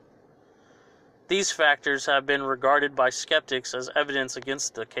up." These factors have been regarded by skeptics as evidence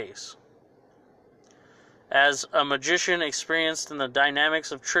against the case. As a magician experienced in the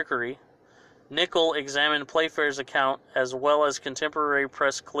dynamics of trickery, Nichol examined Playfair's account as well as contemporary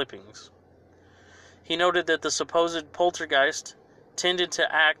press clippings. He noted that the supposed poltergeist tended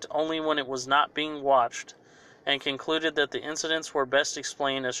to act only when it was not being watched, and concluded that the incidents were best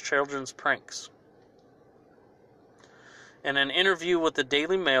explained as children's pranks. In an interview with the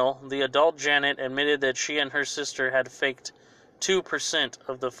Daily Mail, the adult Janet admitted that she and her sister had faked 2%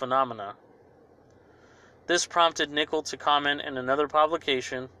 of the phenomena. This prompted Nichol to comment in another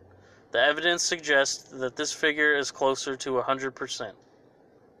publication, "The evidence suggests that this figure is closer to 100%.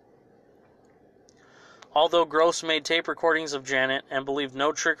 Although Gross made tape recordings of Janet and believed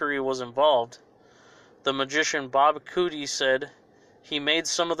no trickery was involved, the magician Bob Cootie said, "He made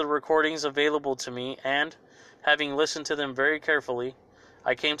some of the recordings available to me and, having listened to them very carefully,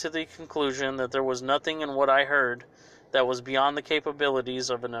 I came to the conclusion that there was nothing in what I heard that was beyond the capabilities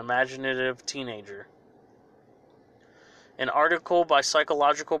of an imaginative teenager." An article by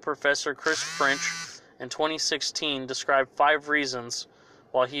psychological professor Chris French in 2016 described 5 reasons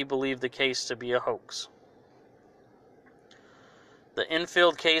why he believed the case to be a hoax. The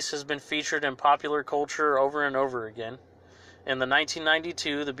Enfield case has been featured in popular culture over and over again. In the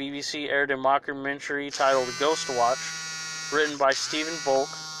 1992, the BBC aired a mockumentary titled Ghost Watch, written by Stephen Volk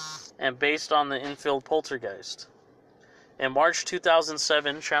and based on the Enfield poltergeist. In March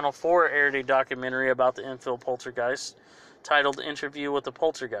 2007, Channel 4 aired a documentary about the Enfield poltergeist titled Interview with the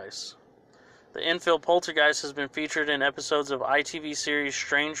Poltergeists. The Enfield poltergeist has been featured in episodes of ITV series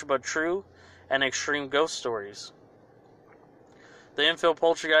Strange But True and Extreme Ghost Stories. The Enfield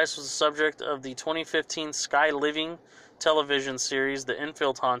poltergeist was the subject of the 2015 Sky Living television series The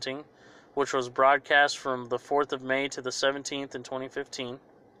Enfield Haunting, which was broadcast from the 4th of May to the 17th in 2015.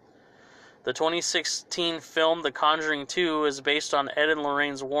 The 2016 film The Conjuring 2 is based on Ed and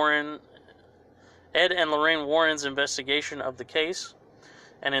Lorraine Warren's investigation of the case,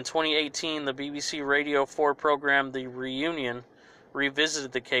 and in 2018 the BBC Radio 4 program The Reunion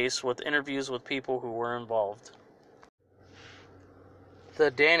revisited the case with interviews with people who were involved. The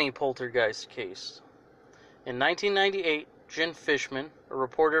Danny Poltergeist Case. In 1998, Jen Fishman, a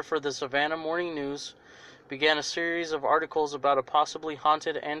reporter for the Savannah Morning News, began a series of articles about a possibly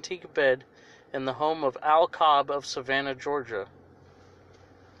haunted antique bed in the home of Al Cobb of Savannah, Georgia.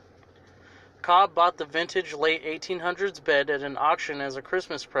 Cobb bought the vintage late 1800s bed at an auction as a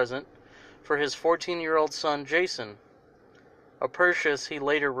Christmas present for his 14-year-old son Jason, a purchase he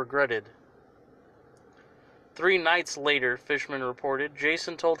later regretted. 3 nights later, Fishman reported,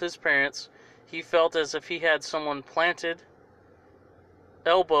 Jason told his parents he felt as if he had someone planted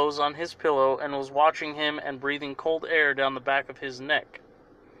elbows on his pillow and was watching him and breathing cold air down the back of his neck.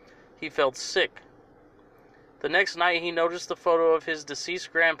 He felt sick. The next night he noticed the photo of his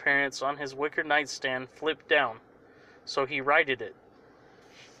deceased grandparents on his wicker nightstand flipped down, so he righted it.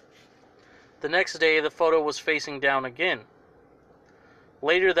 The next day the photo was facing down again.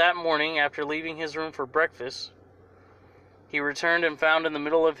 Later that morning, after leaving his room for breakfast, he returned and found in the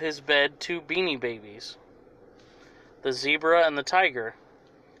middle of his bed 2 Beanie Babies, the zebra and the tiger,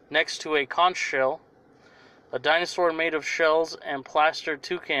 next to a conch shell, a dinosaur made of shells, and plastered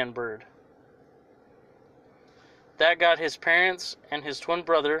toucan bird. That got his parents and his twin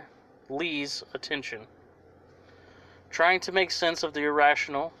brother, Lee's, attention. Trying to make sense of the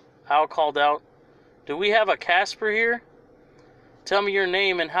irrational, Al called out, "Do we have a Casper here? Tell me your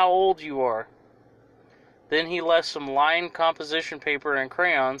name and how old you are." Then he left some lined composition paper and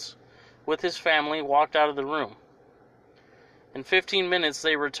crayons with his family, walked out of the room. In 15 minutes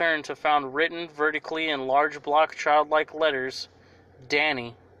they returned to found written vertically in large block childlike letters,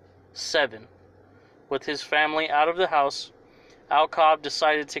 Danny, 7. With his family out of the house, Al Cobb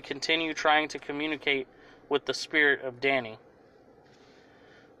decided to continue trying to communicate with the spirit of Danny.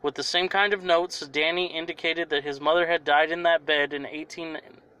 With the same kind of notes, Danny indicated that his mother had died in that bed in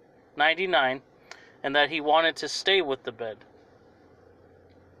 1899 and that he wanted to stay with the bed.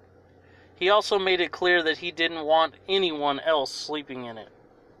 He also made it clear that he didn't want anyone else sleeping in it.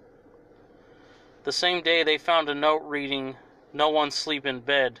 The same day, they found a note reading, "No one sleep in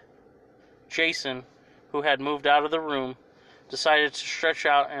bed." Jason, who had moved out of the room, decided to stretch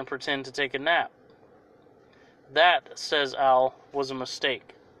out and pretend to take a nap. That, says Al, was a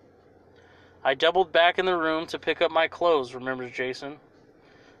mistake. "I doubled back in the room to pick up my clothes," remembers Jason,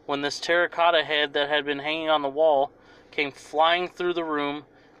 when this terracotta head that had been hanging on the wall came flying through the room,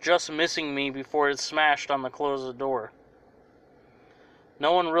 just missing me before it smashed on the closed door.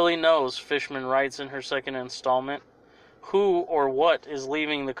 No one really knows, Fishman writes in her second installment, who or what is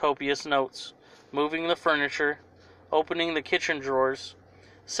leaving the copious notes, moving the furniture, opening the kitchen drawers,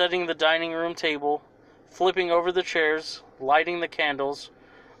 setting the dining room table, flipping over the chairs, lighting the candles,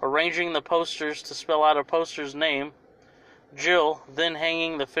 arranging the posters to spell out a poster's name, Jill then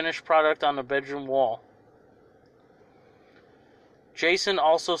hanging the finished product on the bedroom wall. Jason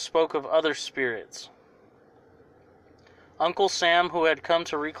also spoke of other spirits. Uncle Sam, who had come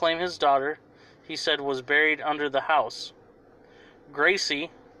to reclaim his daughter, he said was buried under the house. Gracie,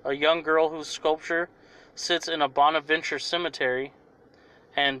 a young girl whose sculpture sits in a Bonaventure cemetery,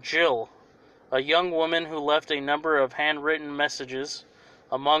 and Jill, a young woman who left a number of handwritten messages,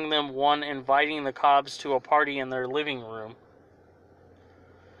 among them one inviting the Cobbs to a party in their living room.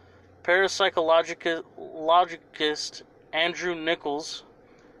 Parapsychologist Andrew Nichols,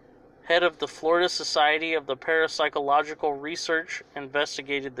 head of the Florida Society of the Parapsychological Research,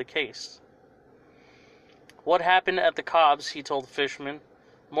 investigated the case. What happened at the Cobbs, he told Fishman,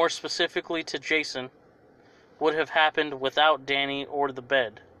 more specifically to Jason, would have happened without Danny or the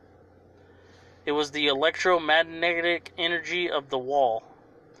bed. It was the electromagnetic energy of the wall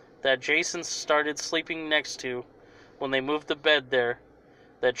that Jason started sleeping next to when they moved the bed there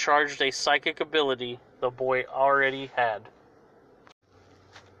that charged a psychic ability the boy already had.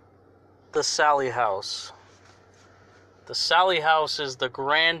 The Sally House. The Sally House is the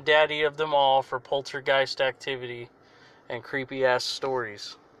granddaddy of them all for poltergeist activity and creepy-ass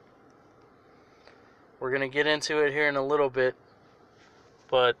stories. We're going to get into it here in a little bit,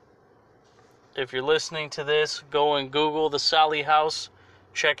 but if you're listening to this, go and Google the Sally House,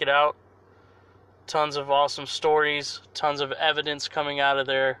 check it out. Tons of awesome stories, tons of evidence coming out of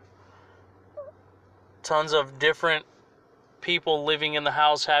there, tons of different people living in the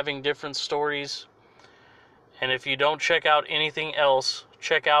house having different stories. And if you don't check out anything else,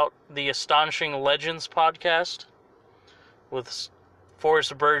 check out the Astonishing Legends podcast with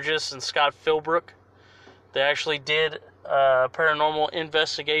Forrest Burgess and Scott Philbrook. They actually did a paranormal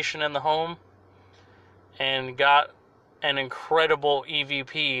investigation in the home and got an incredible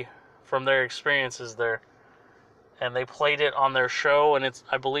EVP from their experiences there. And they played it on their show, and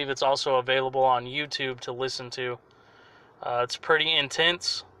I believe it's also available on YouTube to listen to. It's pretty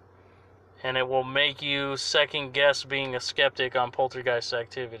intense, and it will make you second guess being a skeptic on poltergeist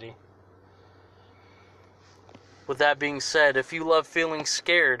activity. With that being said, if you love feeling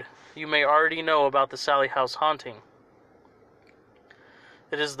scared, you may already know about the Sally House haunting.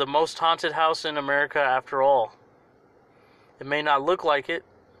 It is the most haunted house in America after all. It may not look like it,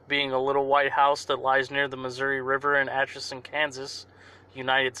 being a little white house that lies near the Missouri River in Atchison, Kansas,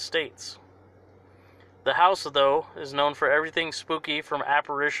 United States. The house, though, is known for everything spooky from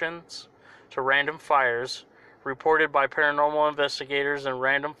apparitions to random fires, reported by paranormal investigators and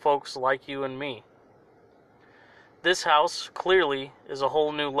random folks like you and me. This house, clearly, is a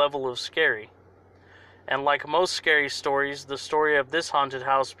whole new level of scary. And like most scary stories, the story of this haunted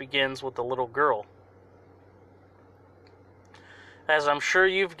house begins with a little girl. As I'm sure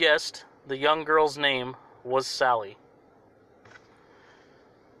you've guessed, the young girl's name was Sally.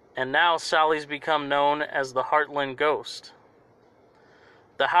 And now Sally's become known as the Heartland Ghost.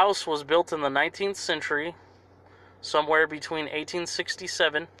 The house was built in the 19th century, somewhere between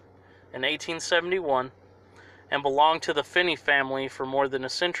 1867 and 1871, and belonged to the Finney family for more than a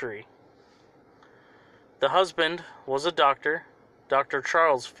century. The husband was a doctor, Dr.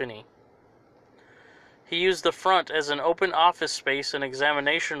 Charles Finney. He used the front as an open office space and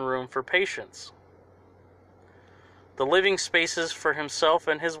examination room for patients. The living spaces for himself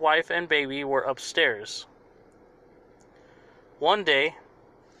and his wife and baby were upstairs. One day,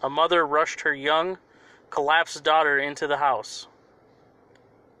 a mother rushed her young, collapsed daughter into the house.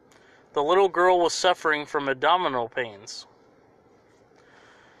 The little girl was suffering from abdominal pains.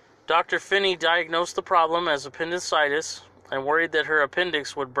 Dr. Finney diagnosed the problem as appendicitis and worried that her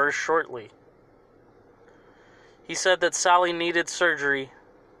appendix would burst shortly. He said that Sally needed surgery,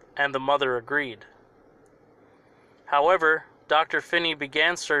 and the mother agreed. However, Dr. Finney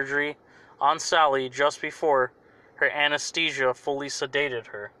began surgery on Sally just before her anesthesia fully sedated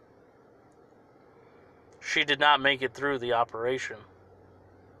her. She did not make it through the operation.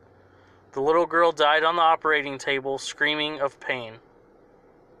 The little girl died on the operating table, screaming of pain.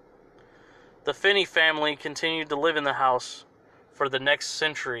 The Finney family continued to live in the house for the next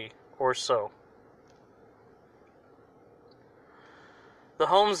century or so. The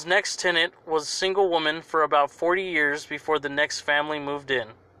home's next tenant was a single woman for about 40 years before the next family moved in.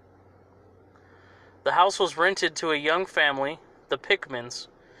 The house was rented to a young family, the Pickmans,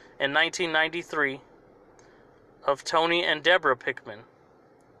 in 1993, of Tony and Deborah Pickman.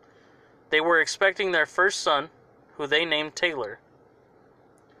 They were expecting their first son, who they named Taylor.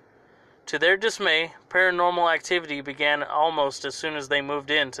 To their dismay, paranormal activity began almost as soon as they moved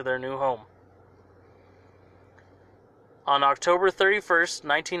into their new home. On October 31st,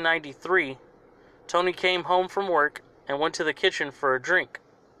 1993, Tony came home from work and went to the kitchen for a drink.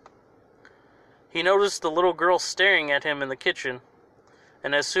 He noticed the little girl staring at him in the kitchen,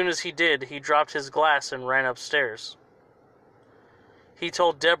 and as soon as he did, he dropped his glass and ran upstairs. He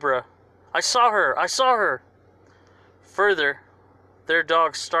told Deborah, "I saw her! I saw her!" Further, their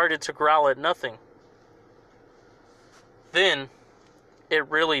dog started to growl at nothing. Then, it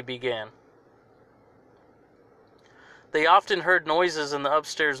really began. They often heard noises in the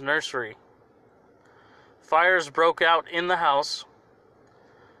upstairs nursery. Fires broke out in the house.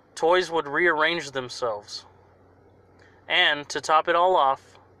 Toys would rearrange themselves. And, to top it all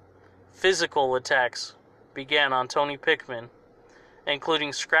off, physical attacks began on Tony Pickman,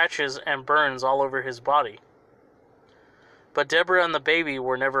 including scratches and burns all over his body. But Deborah and the baby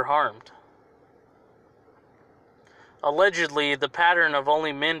were never harmed. Allegedly, the pattern of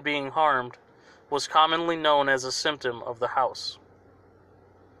only men being harmed was commonly known as a symptom of the house.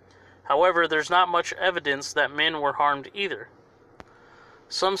 However, there's not much evidence that men were harmed either.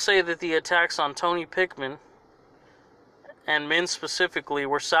 Some say that the attacks on Tony Pickman, and men specifically,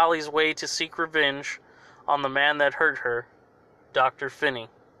 were Sally's way to seek revenge on the man that hurt her, Dr. Finney.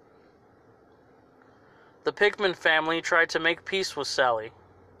 The Pickman family tried to make peace with Sally.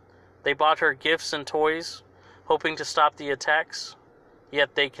 They bought her gifts and toys, hoping to stop the attacks,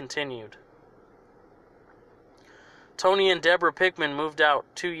 yet they continued. Tony and Deborah Pickman moved out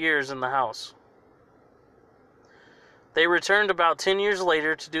 2 years in the house. They returned about 10 years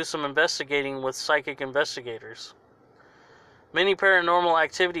later to do some investigating with psychic investigators. Many paranormal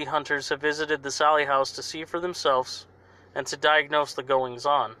activity hunters have visited the Sally house to see for themselves and to diagnose the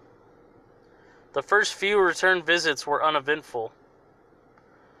goings-on. The first few return visits were uneventful.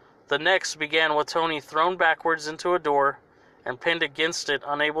 The next began with Tony thrown backwards into a door and pinned against it,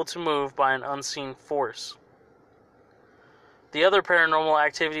 unable to move by an unseen force. The other paranormal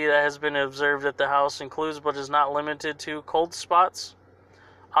activity that has been observed at the house includes but is not limited to cold spots,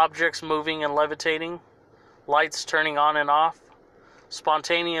 objects moving and levitating, lights turning on and off,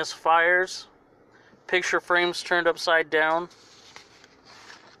 spontaneous fires, picture frames turned upside down,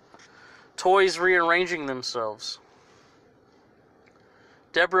 toys rearranging themselves.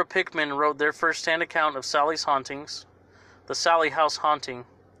 Deborah Pickman wrote their first-hand account of Sally's hauntings, The Sally House Haunting,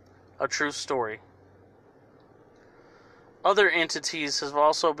 a True Story. Other entities have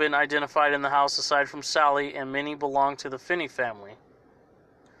also been identified in the house aside from Sally, and many belong to the Finney family.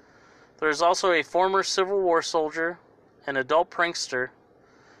 There is also a former Civil War soldier, an adult prankster,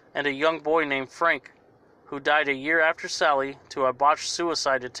 and a young boy named Frank, who died a year after Sally to a botched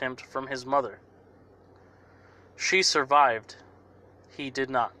suicide attempt from his mother. She survived. He did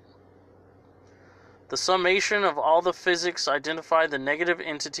not. The summation of all the physics identify the negative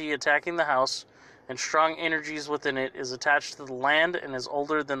entity attacking the house, and strong energies within it is attached to the land and is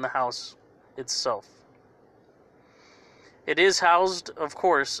older than the house itself. It is housed, of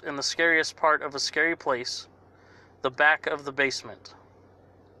course, in the scariest part of a scary place, the back of the basement.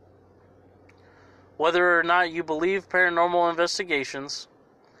 Whether or not you believe paranormal investigations,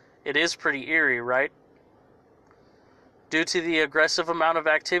 it is pretty eerie, right? Due to the aggressive amount of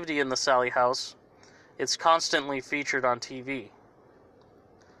activity in the Sally house, it's constantly featured on TV.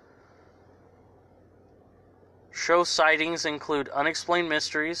 Show sightings include Unexplained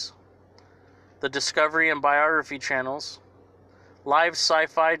Mysteries, the Discovery and Biography channels, Live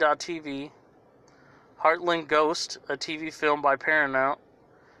Sci-Fi.tv, Heartland Ghost, a TV film by Paramount,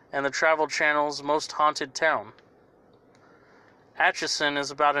 and the Travel Channel's Most Haunted Town. Atchison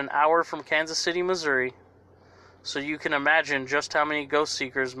is about an hour from Kansas City, Missouri, so you can imagine just how many ghost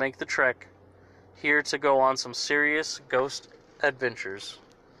seekers make the trek here to go on some serious ghost adventures.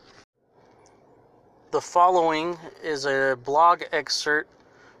 The following is a blog excerpt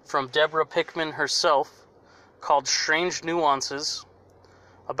from Deborah Pickman herself called Strange Nuances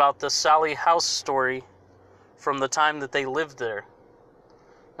about the Sally house story from the time that they lived there.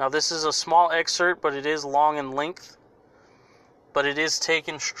 Now, this is a small excerpt, but it is long in length. But it is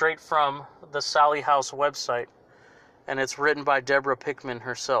taken straight from the Sally House website, and it's written by Deborah Pickman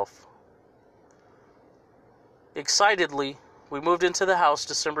herself. Excitedly, we moved into the house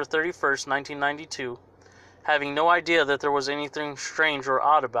December 31st, 1992, having no idea that there was anything strange or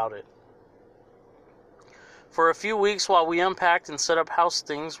odd about it. For a few weeks while we unpacked and set up house,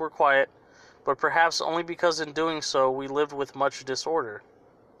 things were quiet, but perhaps only because in doing so we lived with much disorder.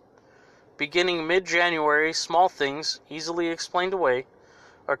 Beginning mid-January, small things, easily explained away,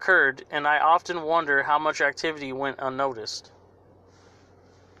 occurred, and I often wonder how much activity went unnoticed.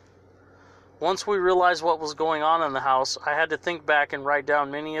 Once we realized what was going on in the house, I had to think back and write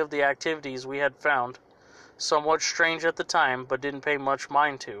down many of the activities we had found, somewhat strange at the time, but didn't pay much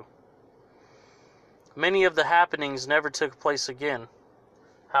mind to. Many of the happenings never took place again.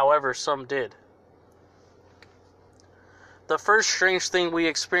 However, some did. The first strange thing we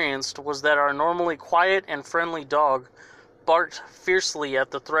experienced was that our normally quiet and friendly dog barked fiercely at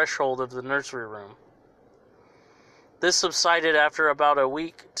the threshold of the nursery room. This subsided after about a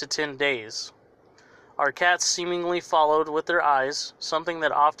week to 10 days. Our cats seemingly followed with their eyes, something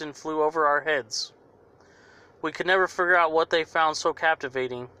that often flew over our heads. We could never figure out what they found so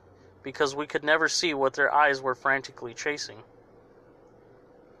captivating, because we could never see what their eyes were frantically chasing.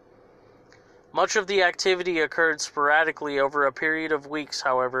 Much of the activity occurred sporadically over a period of weeks,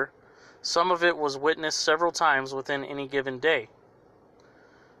 however. Some of it was witnessed several times within any given day.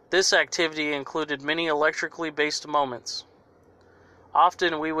 This activity included many electrically based moments.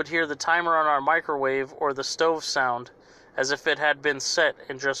 Often we would hear the timer on our microwave or the stove sound as if it had been set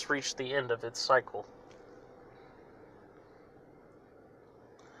and just reached the end of its cycle.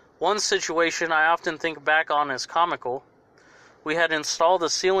 One situation I often think back on as comical. We had installed a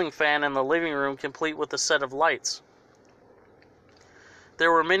ceiling fan in the living room complete with a set of lights.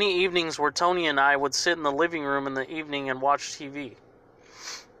 There were many evenings where Tony and I would sit in the living room in the evening and watch TV.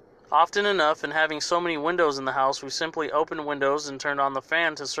 Often enough, and having so many windows in the house, we simply opened windows and turned on the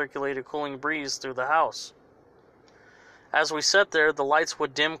fan to circulate a cooling breeze through the house. As we sat there, the lights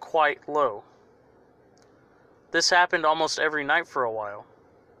would dim quite low. This happened almost every night for a while.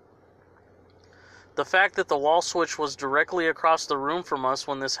 The fact that the wall switch was directly across the room from us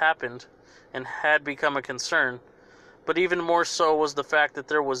when this happened and had become a concern, but even more so was the fact that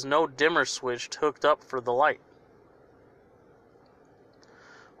there was no dimmer switch hooked up for the light.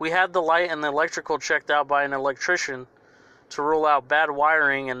 We had the light and the electrical checked out by an electrician to rule out bad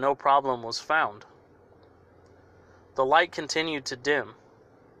wiring, and no problem was found. The light continued to dim.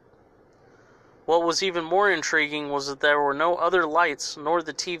 What was even more intriguing was that there were no other lights, nor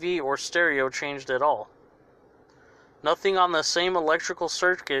the TV or stereo changed at all. Nothing on the same electrical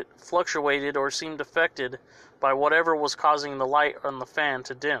circuit fluctuated or seemed affected by whatever was causing the light on the fan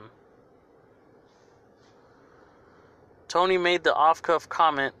to dim. Tony made the off-cuff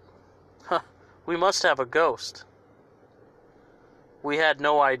comment, "We must have a ghost." We had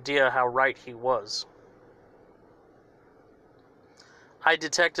no idea how right he was. I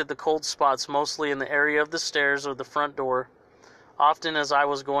detected the cold spots mostly in the area of the stairs or the front door, often as I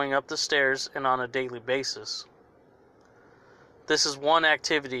was going up the stairs and on a daily basis. This is one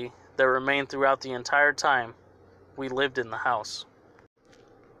activity that remained throughout the entire time we lived in the house.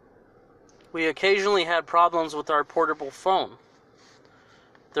 We occasionally had problems with our portable phone.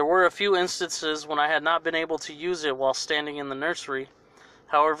 There were a few instances when I had not been able to use it while standing in the nursery.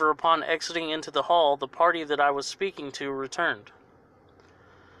 However, upon exiting into the hall, the party that I was speaking to returned.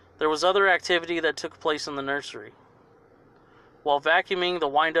 There was other activity that took place in the nursery. While vacuuming, the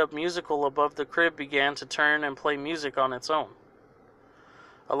wind-up musical above the crib began to turn and play music on its own.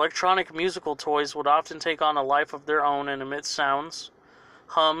 Electronic musical toys would often take on a life of their own and emit sounds,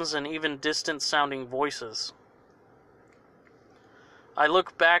 hums, and even distant-sounding voices. I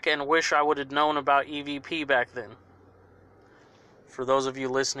look back and wish I would have known about EVP back then. For those of you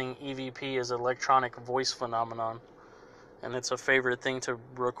listening, EVP is electronic voice phenomenon, and it's a favorite thing to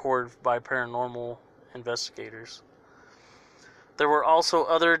record by paranormal investigators. There were also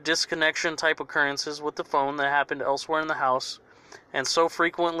other disconnection type occurrences with the phone that happened elsewhere in the house, and so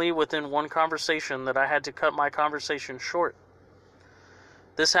frequently within one conversation that I had to cut my conversation short.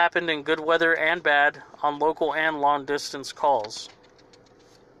 This happened in good weather and bad, on local and long distance calls.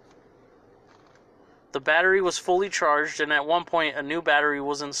 The battery was fully charged, and at one point a new battery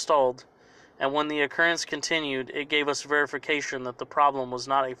was installed, and when the occurrence continued, it gave us verification that the problem was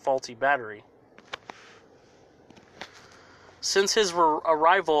not a faulty battery. Since his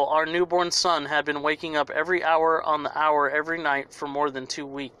arrival, our newborn son had been waking up every hour on the hour every night for more than 2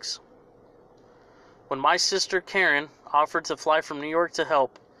 weeks. When my sister Karen offered to fly from New York to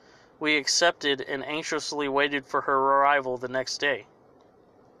help, We accepted and anxiously waited for her arrival the next day.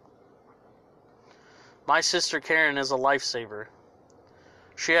 My sister Karen is a lifesaver.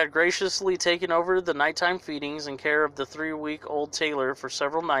 She had graciously taken over the nighttime feedings and care of the 3-week-old Taylor for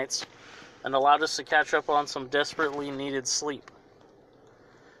several nights and allowed us to catch up on some desperately needed sleep.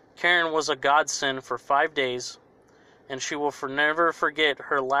 Karen was a godsend for 5 days, and she will never forget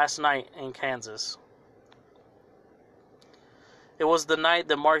her last night in Kansas. It was the night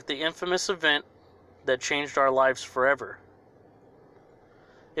that marked the infamous event that changed our lives forever.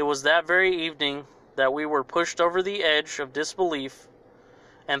 It was that very evening that we were pushed over the edge of disbelief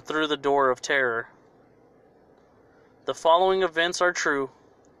and through the door of terror. The following events are true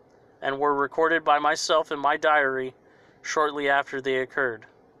and were recorded by myself in my diary shortly after they occurred.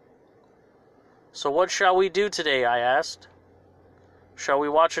 So what shall we do today, I asked. Shall we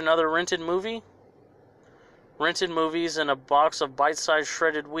watch another rented movie? Rented movies and a box of bite-sized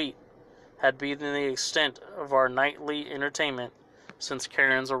shredded wheat had been the extent of our nightly entertainment since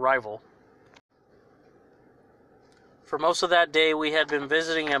Karen's arrival. For most of that day, we had been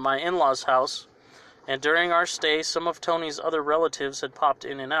visiting at my in-laws' house, and during our stay, some of Tony's other relatives had popped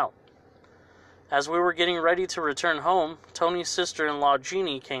in and out. As we were getting ready to return home, Tony's sister-in-law,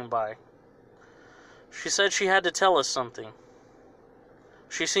 Jeannie, came by. She said she had to tell us something.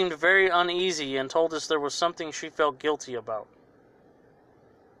 She seemed very uneasy and told us there was something she felt guilty about.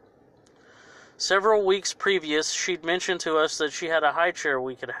 Several weeks previous, she'd mentioned to us that she had a high chair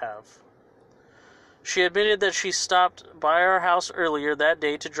we could have. She admitted that she stopped by our house earlier that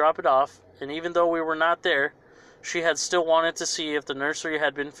day to drop it off, and even though we were not there, she had still wanted to see if the nursery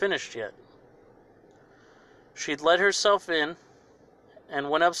had been finished yet. She'd let herself in and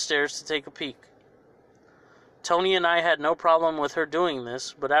went upstairs to take a peek. Tony and I had no problem with her doing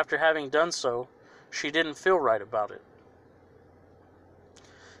this, but after having done so, she didn't feel right about it.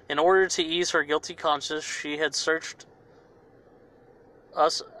 In order to ease her guilty conscience, she had searched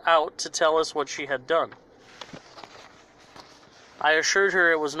us out to tell us what she had done. I assured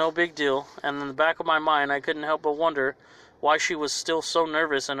her it was no big deal, and in the back of my mind I couldn't help but wonder why she was still so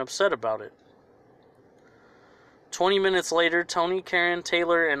nervous and upset about it. 20 minutes later, Tony, Karen,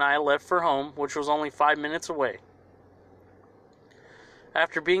 Taylor, and I left for home, which was only 5 minutes away.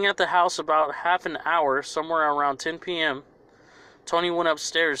 After being at the house about half an hour, somewhere around 10 p.m., Tony went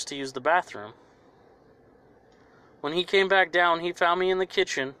upstairs to use the bathroom. When he came back down, he found me in the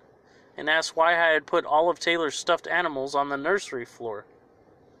kitchen and asked why I had put all of Taylor's stuffed animals on the nursery floor.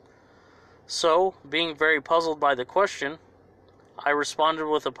 So, being very puzzled by the question, I responded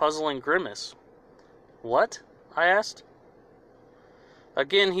with a puzzling grimace. "What?" I asked.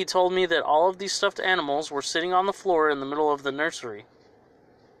 Again, he told me that all of these stuffed animals were sitting on the floor in the middle of the nursery.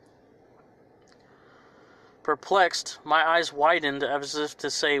 Perplexed, my eyes widened as if to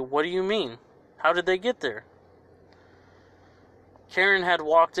say, "What do you mean? How did they get there?" Karen had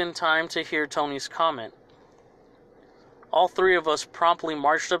walked in time to hear Tony's comment. All three of us promptly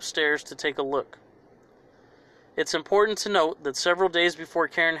marched upstairs to take a look. It's important to note that several days before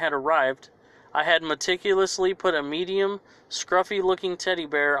Karen had arrived, I had meticulously put a medium, scruffy-looking teddy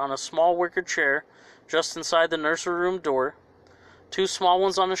bear on a small wicker chair just inside the nursery room door, 2 small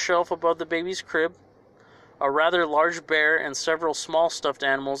ones on a shelf above the baby's crib, a rather large bear and several small stuffed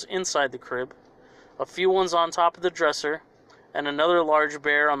animals inside the crib, a few ones on top of the dresser, and another large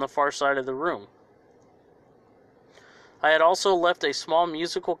bear on the far side of the room. I had also left a small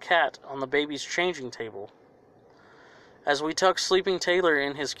musical cat on the baby's changing table. As we tucked sleeping Taylor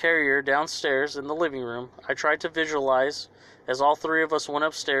in his carrier downstairs in the living room, I tried to visualize, as all three of us went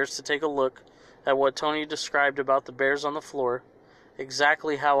upstairs to take a look at what Tony described about the bears on the floor,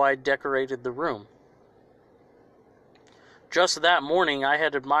 exactly how I decorated the room. Just that morning, I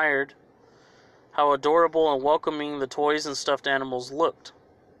had admired how adorable and welcoming the toys and stuffed animals looked.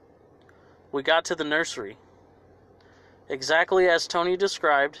 We got to the nursery. Exactly as Tony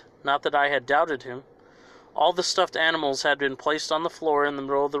described, not that I had doubted him, all the stuffed animals had been placed on the floor in the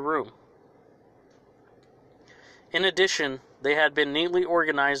middle of the room. In addition, they had been neatly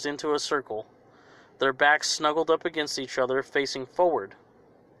organized into a circle, their backs snuggled up against each other, facing forward.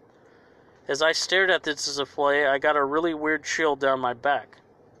 As I stared at this display, I got a really weird chill down my back.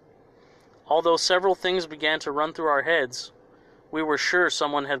 Although several things began to run through our heads, we were sure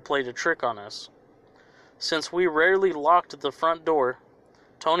someone had played a trick on us. Since we rarely locked the front door,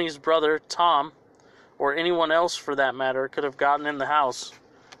 Tony's brother, Tom, or anyone else for that matter, could have gotten in the house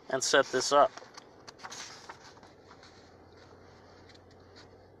and set this up.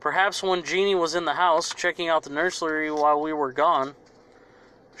 Perhaps when Jeannie was in the house checking out the nursery while we were gone,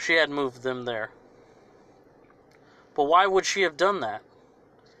 she had moved them there. But why would she have done that?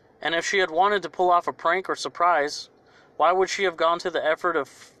 And if she had wanted to pull off a prank or surprise, why would she have gone to the effort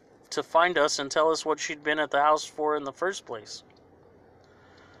to find us and tell us what she'd been at the house for in the first place?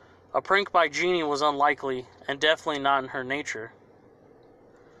 A prank by Jeannie was unlikely, and definitely not in her nature.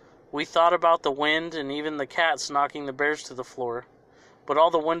 We thought about the wind and even the cats knocking the bears to the floor, but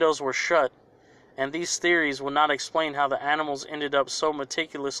all the windows were shut, and these theories would not explain how the animals ended up so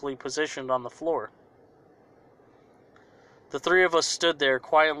meticulously positioned on the floor. The three of us stood there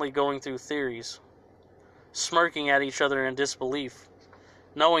quietly going through theories, smirking at each other in disbelief,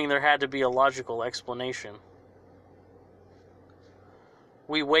 knowing there had to be a logical explanation.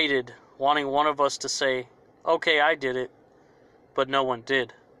 We waited, wanting one of us to say, "Okay, I did it," but no one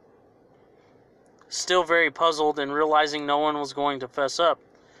did. Still very puzzled and realizing no one was going to fess up,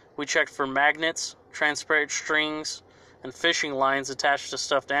 we checked for magnets, transparent strings, and fishing lines attached to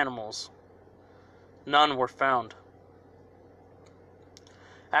stuffed animals. None were found.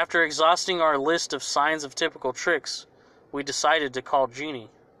 After exhausting our list of signs of typical tricks, we decided to call Jeannie.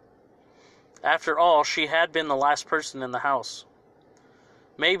 After all, she had been the last person in the house.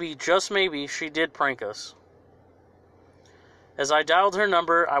 Maybe, just maybe, she did prank us. As I dialed her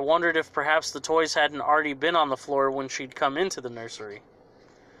number, I wondered if perhaps the toys hadn't already been on the floor when she'd come into the nursery.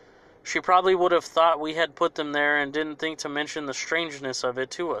 She probably would have thought we had put them there and didn't think to mention the strangeness of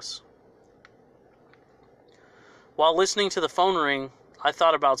it to us. While listening to the phone ring, I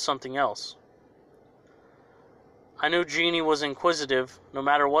thought about something else. I knew Jeannie was inquisitive, no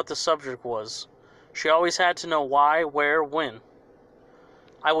matter what the subject was. She always had to know why, where, when.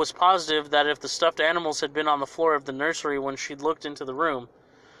 I was positive that if the stuffed animals had been on the floor of the nursery when she'd looked into the room,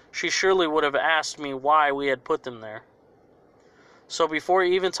 she surely would have asked me why we had put them there. So before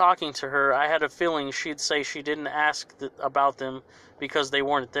even talking to her, I had a feeling she'd say she didn't ask about them because they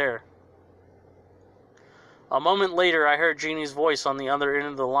weren't there. A moment later, I heard Jeannie's voice on the other end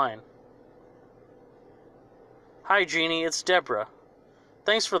of the line. "Hi, Jeannie, it's Deborah.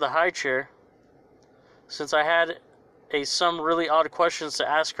 Thanks for the high chair." Since I had some really odd questions to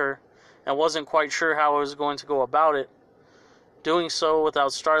ask her and wasn't quite sure how I was going to go about it, doing so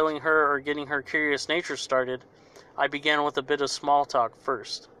without startling her or getting her curious nature started, I began with a bit of small talk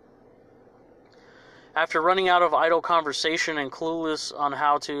first. After running out of idle conversation and clueless on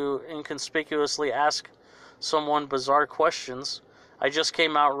how to inconspicuously ask someone bizarre questions, I just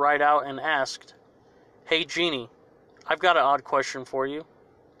came out right out and asked, "Hey Jeannie, I've got an odd question for you."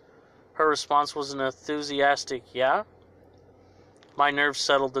 Her response was an enthusiastic, "Yeah?" My nerves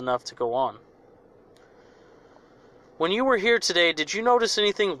settled enough to go on. "When you were here today, did you notice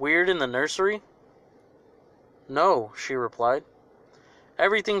anything weird in the nursery?" "No," she replied.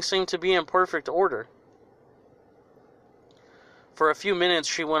 "Everything seemed to be in perfect order." For a few minutes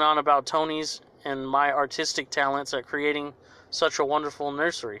she went on about Tony's and my artistic talents at creating such a wonderful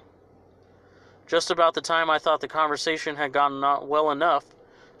nursery. Just about the time I thought the conversation had gone not well enough,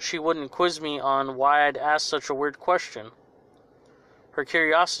 she wouldn't quiz me on why I'd asked such a weird question. Her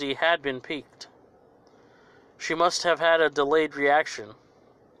curiosity had been piqued. She must have had a delayed reaction.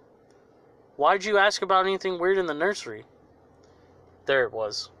 "Why'd you ask about anything weird in the nursery?" There it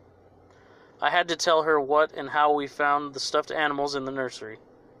was. I had to tell her what and how we found the stuffed animals in the nursery.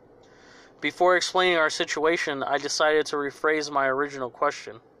 Before explaining our situation, I decided to rephrase my original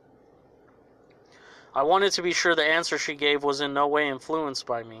question. I wanted to be sure the answer she gave was in no way influenced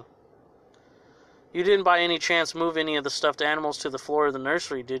by me. "You didn't by any chance move any of the stuffed animals to the floor of the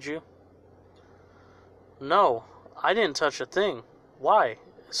nursery, did you?" "No, I didn't touch a thing. Why?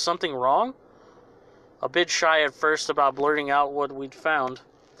 Is something wrong?" A bit shy at first about blurting out what we'd found,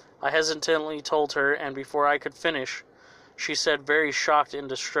 I hesitantly told her, and before I could finish, she said, very shocked and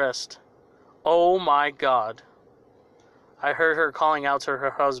distressed, "Oh my God." I heard her calling out to her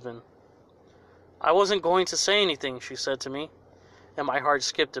husband. "I wasn't going to say anything," she said to me, and my heart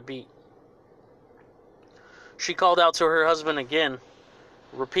skipped a beat. She called out to her husband again,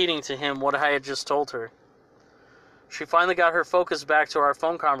 repeating to him what I had just told her. She finally got her focus back to our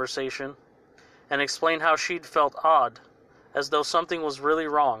phone conversation and explained how she'd felt odd, as though something was really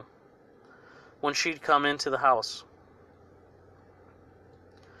wrong, when she'd come into the house.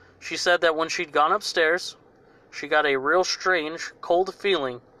 She said that when she'd gone upstairs, she got a real strange, cold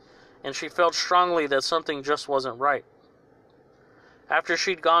feeling, and she felt strongly that something just wasn't right. After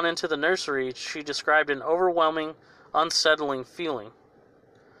she'd gone into the nursery, she described an overwhelming, unsettling feeling.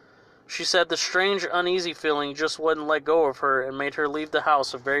 She said the strange, uneasy feeling just wouldn't let go of her and made her leave the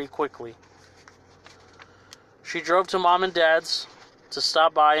house very quickly. She drove to Mom and Dad's to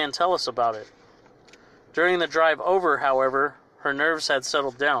stop by and tell us about it. During the drive over, however, her nerves had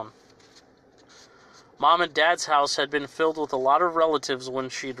settled down. Mom and Dad's house had been filled with a lot of relatives when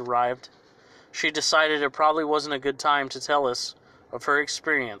she'd arrived. She decided it probably wasn't a good time to tell us of her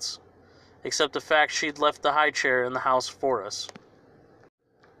experience, except the fact she'd left the high chair in the house for us.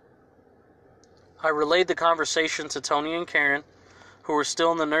 I relayed the conversation to Tony and Karen, who were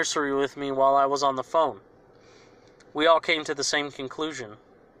still in the nursery with me while I was on the phone. We all came to the same conclusion.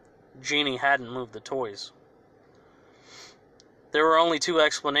 Jeannie hadn't moved the toys. There were only two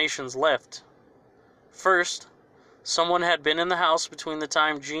explanations left. First, someone had been in the house between the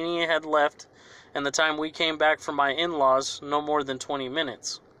time Jeannie had left and the time we came back from my in-laws, no more than 20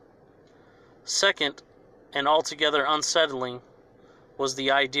 minutes. Second, and altogether unsettling, was the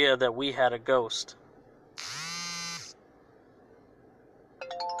idea that we had a ghost.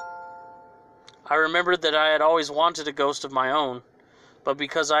 I remembered that I had always wanted a ghost of my own, but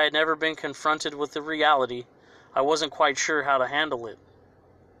because I had never been confronted with the reality, I wasn't quite sure how to handle it.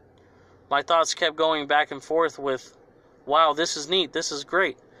 My thoughts kept going back and forth with, wow, this is neat, this is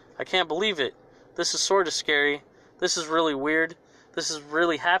great, I can't believe it, this is sort of scary, this is really weird, this is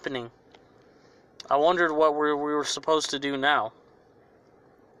really happening. I wondered what we were supposed to do now.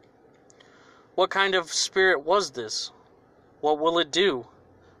 What kind of spirit was this? What will it do?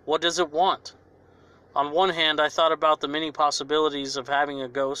 What does it want? On one hand, I thought about the many possibilities of having a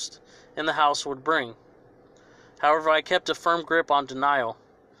ghost in the house would bring. However, I kept a firm grip on denial,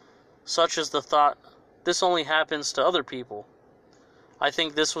 such as the thought, this only happens to other people. I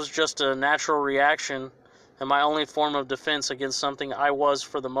think this was just a natural reaction and my only form of defense against something I was,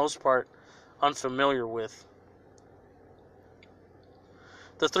 for the most part, unfamiliar with.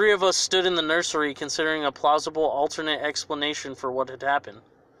 The three of us stood in the nursery considering a plausible alternate explanation for what had happened.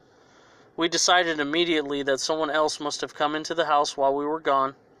 We decided immediately that someone else must have come into the house while we were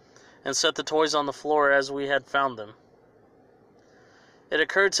gone and set the toys on the floor as we had found them. It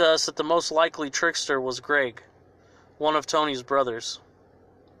occurred to us that the most likely trickster was Greg, one of Tony's brothers.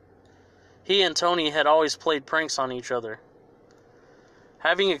 He and Tony had always played pranks on each other.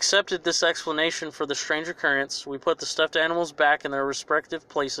 Having accepted this explanation for the strange occurrence, we put the stuffed animals back in their respective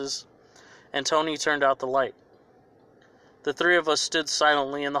places, and Tony turned out the light. The three of us stood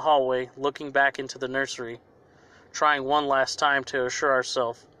silently in the hallway, looking back into the nursery, trying one last time to assure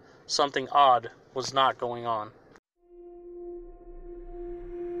ourselves something odd was not going on.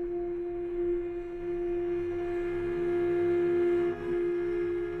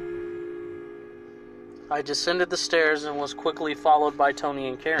 I descended the stairs and was quickly followed by Tony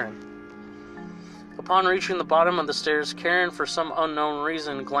and Karen. Upon reaching the bottom of the stairs, Karen, for some unknown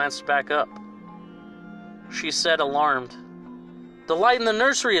reason, glanced back up. She said, alarmed, "The light in the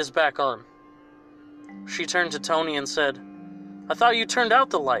nursery is back on." She turned to Tony and said, "I thought you turned out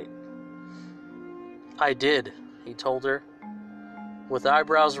the light." "I did," he told her. With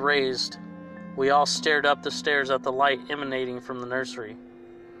eyebrows raised, we all stared up the stairs at the light emanating from the nursery.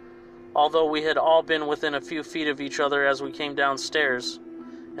 Although we had all been within a few feet of each other as we came downstairs,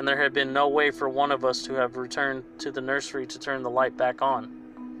 and there had been no way for one of us to have returned to the nursery to turn the light back on,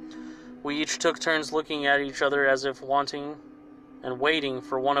 we each took turns looking at each other as if wanting and waiting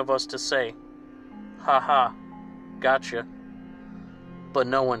for one of us to say, "Ha ha, gotcha." But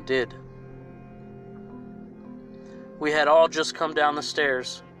no one did. We had all just come down the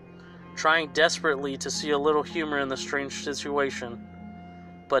stairs, trying desperately to see a little humor in the strange situation,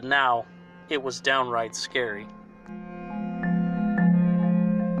 but now it was downright scary.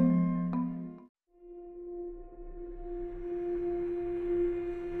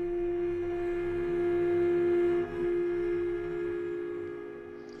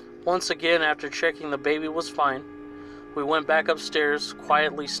 Once again, after checking the baby was fine, we went back upstairs,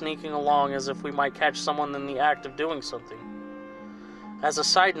 quietly sneaking along as if we might catch someone in the act of doing something. As a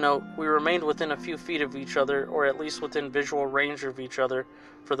side note, we remained within a few feet of each other, or at least within visual range of each other,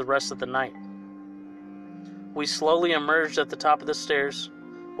 for the rest of the night. We slowly emerged at the top of the stairs,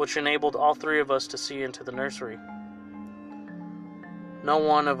 which enabled all three of us to see into the nursery. No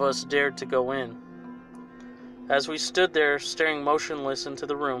one of us dared to go in. As we stood there, staring motionless into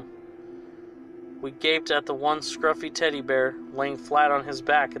the room, we gaped at the one scruffy teddy bear laying flat on his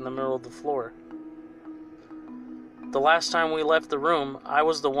back in the middle of the floor. The last time we left the room, I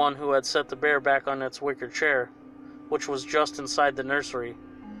was the one who had set the bear back on its wicker chair, which was just inside the nursery,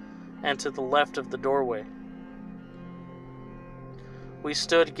 and to the left of the doorway. We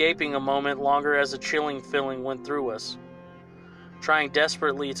stood gaping a moment longer as a chilling feeling went through us. Trying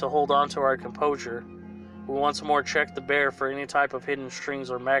desperately to hold on to our composure, we once more checked the bear for any type of hidden strings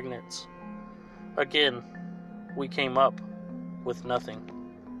or magnets. Again, we came up with nothing.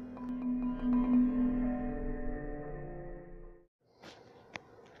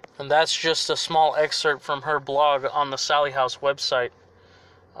 And that's just a small excerpt from her blog on the Sally House website.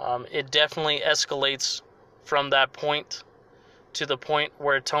 It definitely escalates from that point to the point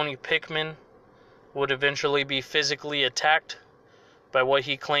where Tony Pickman would eventually be physically attacked by what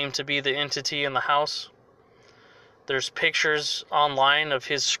he claimed to be the entity in the house. There's pictures online of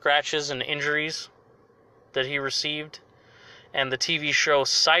his scratches and injuries that he received, and the TV show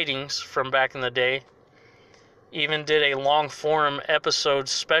Sightings from back in the day even did a long form episode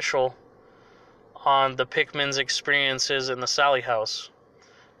special on the Pickman's experiences in the Sally House.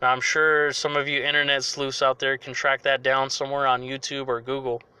 Now, I'm sure some of you internet sleuths out there can track that down somewhere on YouTube or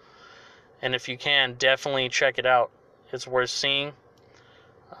Google. And if you can, definitely check it out. It's worth seeing.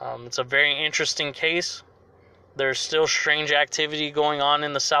 It's a very interesting case. There's still strange activity going on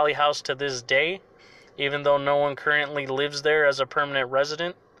in the Sally House to this day, even though no one currently lives there as a permanent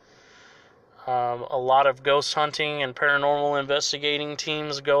resident. A lot of ghost hunting and paranormal investigating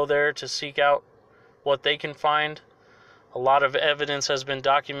teams go there to seek out what they can find. A lot of evidence has been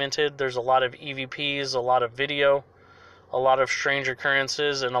documented. There's a lot of EVPs, a lot of video, a lot of strange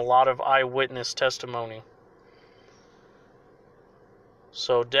occurrences, and a lot of eyewitness testimony.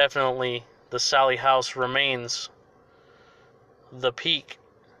 So definitely the Sally House remains the peak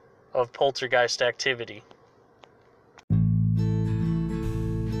of poltergeist activity.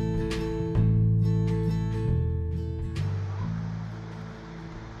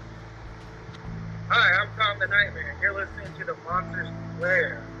 Hi, I'm Tom the Nightmare, and you're listening to the Monsters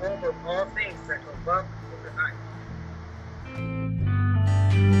Lair, home of all things that go bump in the night.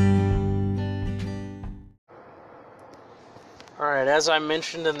 Alright, as I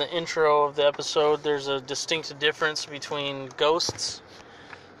mentioned in the intro of the episode, there's a distinct difference between ghosts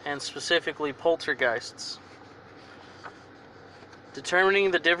and specifically poltergeists.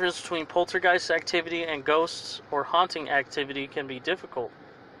 Determining the difference between poltergeist activity and ghosts or haunting activity can be difficult.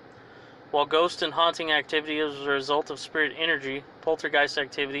 While ghost and haunting activity is a result of spirit energy, poltergeist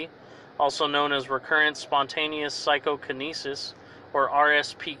activity, also known as recurrent spontaneous psychokinesis, or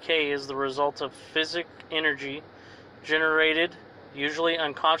RSPK, is the result of physic energy generated, usually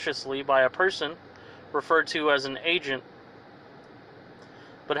unconsciously, by a person, referred to as an agent.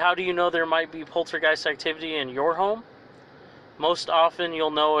 But how do you know there might be poltergeist activity in your home? Most often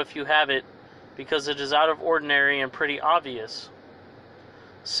you'll know if you have it, because it is out of ordinary and pretty obvious.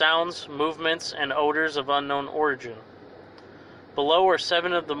 Sounds, movements, and odors of unknown origin. Below are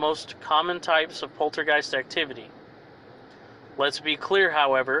 7 of the most common types of poltergeist activity. Let's be clear,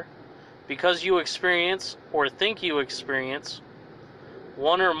 however, because you experience, or think you experience,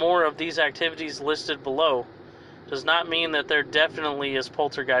 one or more of these activities listed below, does not mean that there definitely is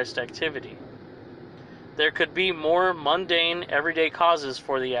poltergeist activity. There could be more mundane, everyday causes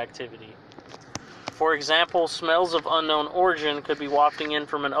for the activity. For example, smells of unknown origin could be wafting in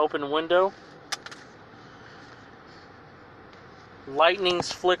from an open window.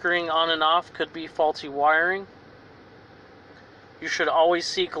 Lightnings flickering on and off could be faulty wiring. You should always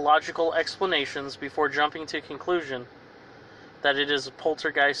seek logical explanations before jumping to conclusion that it is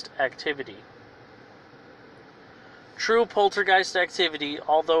poltergeist activity. True poltergeist activity,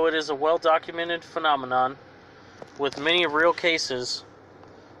 although it is a well-documented phenomenon with many real cases,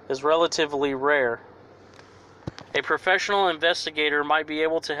 is relatively rare. A professional investigator might be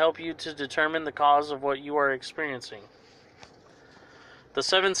able to help you to determine the cause of what you are experiencing. The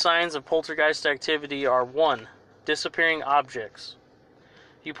 7 signs of poltergeist activity are: 1. Disappearing objects.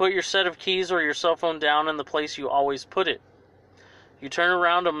 You put your set of keys or your cell phone down in the place you always put it. You turn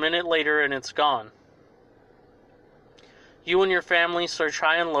around a minute later and it's gone. You and your family search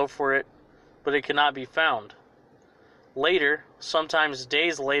high and low for it, but it cannot be found. Later, sometimes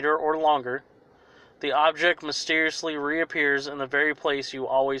days later or longer, the object mysteriously reappears in the very place you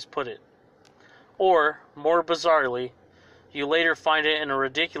always put it. Or, more bizarrely, you later find it in a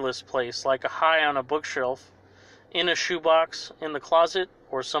ridiculous place, like high on a bookshelf, in a shoebox, in the closet,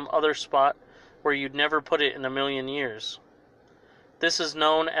 or some other spot where you'd never put it in a million years. This is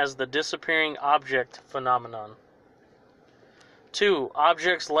known as the disappearing object phenomenon. 2.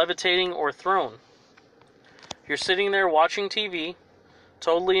 Objects levitating or thrown. You're sitting there watching TV,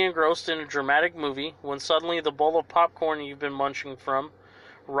 totally engrossed in a dramatic movie, when suddenly the bowl of popcorn you've been munching from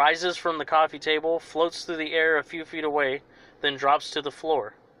rises from the coffee table, floats through the air a few feet away, then drops to the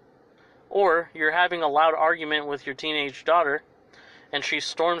floor. Or you're having a loud argument with your teenage daughter, and she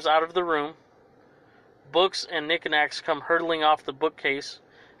storms out of the room. Books and knickknacks come hurtling off the bookcase,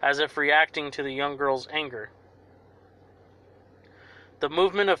 as if reacting to the young girl's anger. The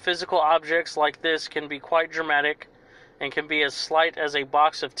movement of physical objects like this can be quite dramatic, and can be as slight as a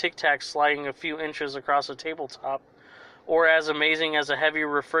box of Tic Tacs sliding a few inches across a tabletop, or as amazing as a heavy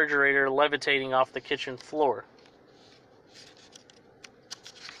refrigerator levitating off the kitchen floor.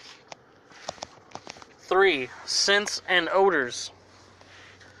 3. Scents and odors.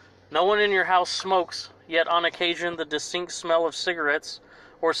 No one in your house smokes, yet on occasion the distinct smell of cigarettes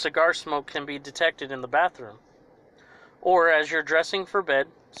or cigar smoke can be detected in the bathroom. Or as you're dressing for bed,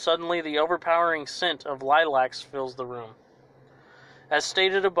 suddenly the overpowering scent of lilacs fills the room. As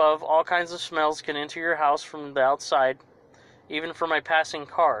stated above, all kinds of smells can enter your house from the outside, even from a passing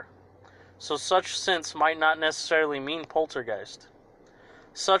car, so such scents might not necessarily mean poltergeist.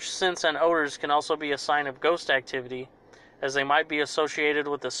 Such scents and odors can also be a sign of ghost activity, as they might be associated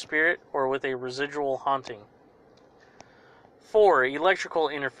with a spirit or with a residual haunting. 4. Electrical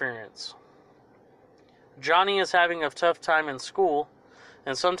interference. Johnny is having a tough time in school,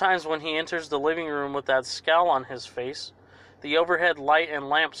 and sometimes when he enters the living room with that scowl on his face, the overhead light and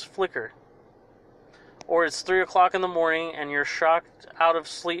lamps flicker. Or it's 3 o'clock in the morning and you're shocked out of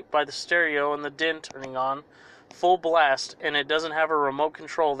sleep by the stereo and the din turning on full blast, and it doesn't have a remote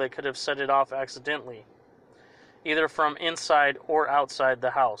control that could have set it off accidentally, either from inside or outside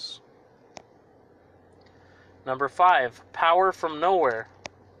the house. Number 5. Power from nowhere.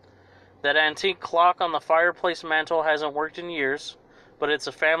 That antique clock on the fireplace mantle hasn't worked in years, but it's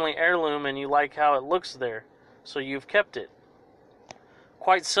a family heirloom and you like how it looks there, so you've kept it.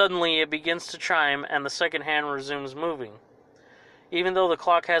 Quite suddenly it begins to chime and the second hand resumes moving, even though the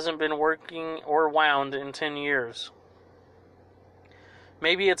clock hasn't been working or wound in 10 years.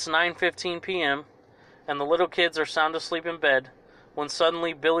 Maybe it's 9:15 p.m. and the little kids are sound asleep in bed when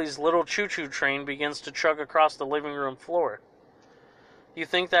suddenly Billy's little choo-choo train begins to chug across the living room floor. You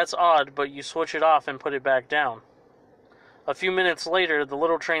think that's odd, but you switch it off and put it back down. A few minutes later, the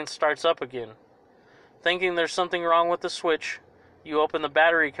little train starts up again. Thinking there's something wrong with the switch, you open the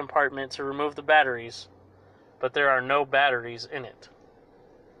battery compartment to remove the batteries, but there are no batteries in it.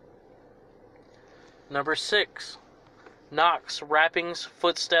 Number 6. Knocks, rappings,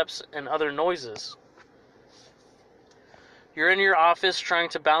 footsteps, and other noises. You're in your office trying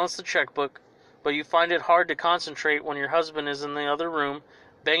to balance the checkbook, but you find it hard to concentrate when your husband is in the other room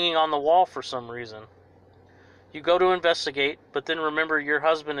banging on the wall for some reason. You go to investigate, but then remember your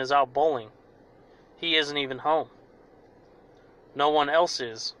husband is out bowling. He isn't even home. No one else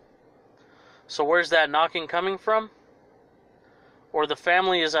is. So where's that knocking coming from? Or the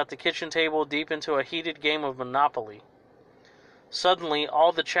family is at the kitchen table deep into a heated game of Monopoly. Suddenly,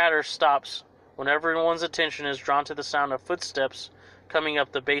 all the chatter stops when everyone's attention is drawn to the sound of footsteps coming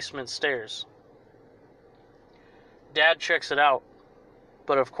up the basement stairs. Dad checks it out,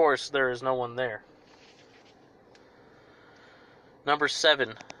 but of course there is no one there. Number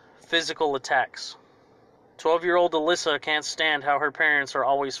 7. Physical attacks. 12-year-old Alyssa can't stand how her parents are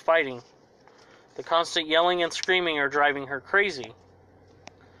always fighting. The constant yelling and screaming are driving her crazy.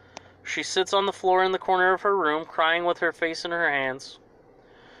 She sits on the floor in the corner of her room, crying with her face in her hands.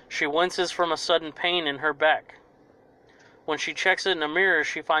 She winces from a sudden pain in her back. When she checks it in a mirror,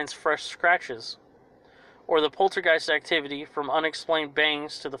 she finds fresh scratches. Or the poltergeist activity, from unexplained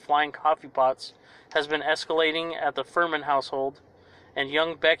bangs to the flying coffee pots, has been escalating at the Furman household, and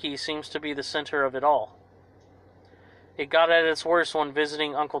young Becky seems to be the center of it all. It got at its worst when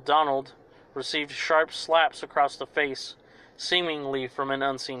visiting Uncle Donald received sharp slaps across the face, seemingly from an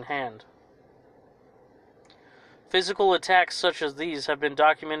unseen hand. Physical attacks such as these have been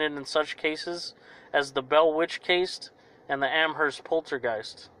documented in such cases as the Bell Witch case and the Amherst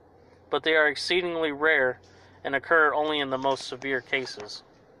poltergeist, but they are exceedingly rare and occur only in the most severe cases.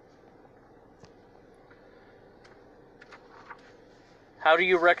 How do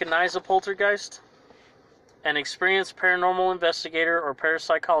you recognize a poltergeist? An experienced paranormal investigator or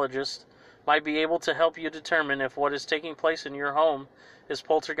parapsychologist might be able to help you determine if what is taking place in your home is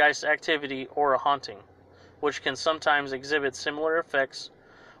poltergeist activity or a haunting, which can sometimes exhibit similar effects,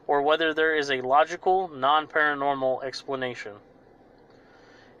 or whether there is a logical, non-paranormal explanation.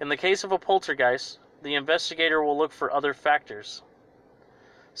 In the case of a poltergeist, the investigator will look for other factors.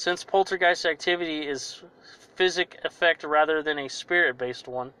 Since poltergeist activity is physic effect rather than a spirit-based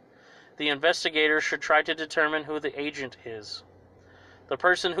one, the investigator should try to determine who the agent is, the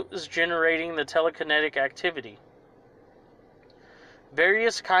person who is generating the telekinetic activity.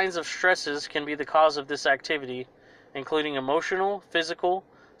 Various kinds of stresses can be the cause of this activity, including emotional, physical,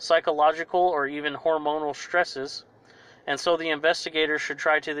 psychological, or even hormonal stresses, and so the investigator should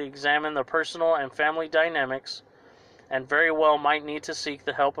try to examine the personal and family dynamics, and very well might need to seek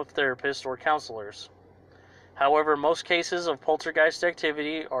the help of therapists or counselors. However, most cases of poltergeist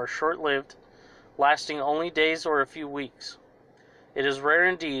activity are short-lived, lasting only days or a few weeks. It is rare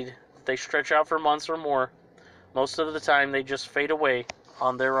indeed that they stretch out for months or more, Most of the time, they just fade away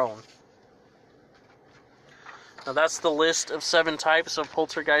on their own. Now, that's the list of 7 types of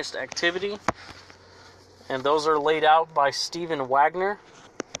poltergeist activity. And those are laid out by Stephen Wagner.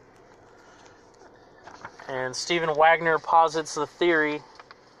 And Stephen Wagner posits the theory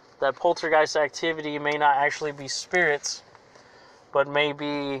that poltergeist activity may not actually be spirits, but may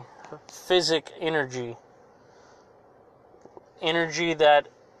be physic energy. Energy that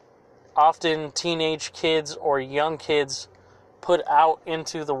often teenage kids or young kids put out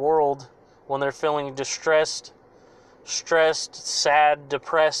into the world when they're feeling distressed, stressed, sad,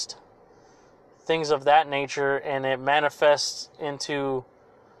 depressed, things of that nature, and it manifests into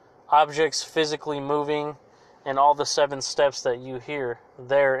objects physically moving and all the 7 steps that you hear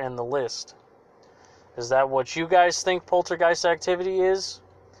there in the list. Is that what you guys think poltergeist activity is?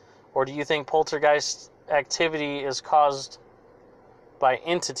 Or do you think poltergeist activity is caused by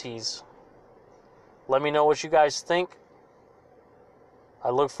entities? Let me know what you guys think. I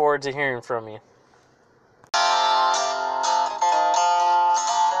look forward to hearing from you.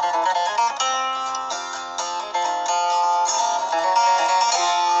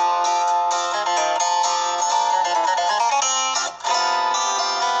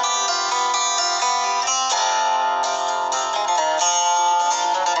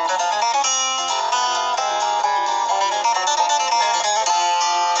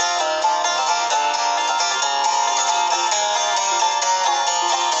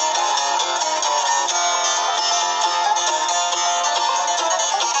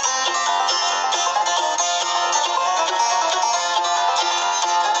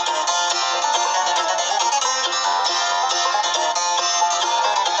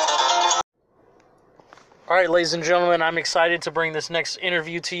 Alright, ladies and gentlemen, I'm excited to bring this next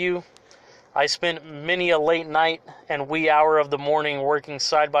interview to you. I spent many a late night and wee hour of the morning working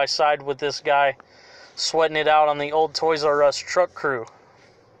side by side with this guy, sweating it out on the old Toys R Us truck crew.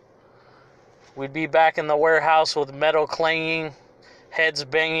 We'd be back in the warehouse with metal clanging, heads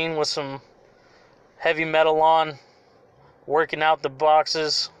banging with some heavy metal on, working out the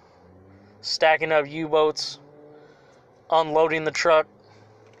boxes, stacking up U-boats, unloading the truck,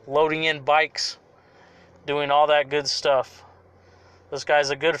 loading in bikes, doing all that good stuff. This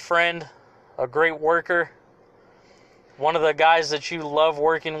guy's a good friend, a great worker, one of the guys that you love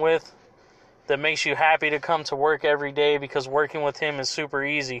working with, that makes you happy to come to work every day because working with him is super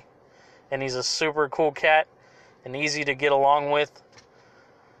easy. And he's a super cool cat and easy to get along with.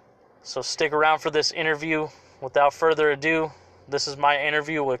 So stick around for this interview. Without further ado, this is my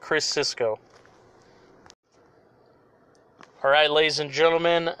interview with Chris Cisco. Alright, ladies and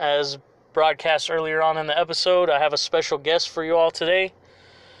gentlemen, as broadcast earlier on in the episode, I have a special guest for you all today.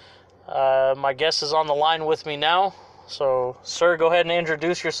 My guest is on the line with me now. So, sir, go ahead and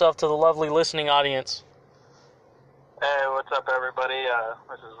introduce yourself to the lovely listening audience. Hey, what's up, everybody?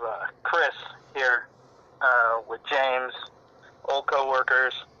 This is Chris here with James, old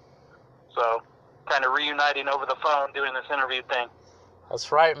co-workers. So, kind of reuniting over the phone, doing this interview thing.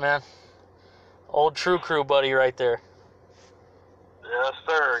 That's right, man. Old True Crew buddy right there. Yes,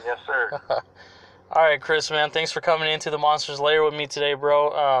 sir. Yes, sir. All right, Chris, man, thanks for coming into the Monsters Lair with me today,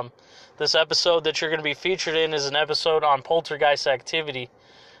 bro. This episode that you're going to be featured in is an episode on poltergeist activity.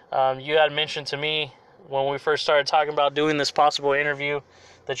 You had mentioned to me when we first started talking about doing this possible interview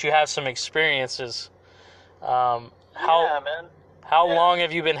that you have some experiences. Yeah, man. How long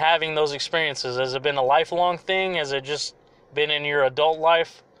have you been having those experiences? Has it been a lifelong thing? Has it just been in your adult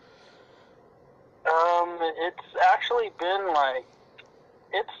life? It's actually been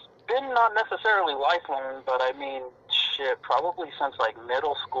it's been not necessarily lifelong, but I mean, shit, probably since like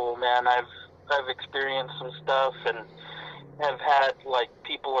middle school, man. I've experienced some stuff and have had like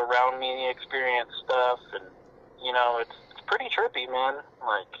people around me experience stuff, and you know, it's pretty trippy, man.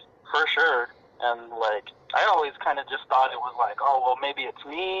 Like, for sure. And like, I always kind of just thought it was like, oh, well, maybe it's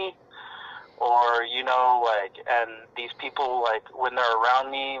me, or you know, like, and these people, like, when they're around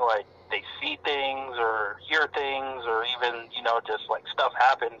me, like, they see things or hear things, or even, you know, just like stuff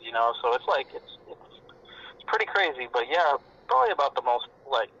happens, you know. So it's like it's pretty crazy. But yeah, probably about the most,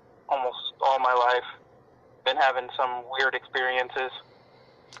 like, almost all my life been having some weird experiences.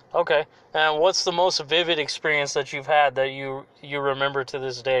 Okay. And what's the most vivid experience that you've had that you remember to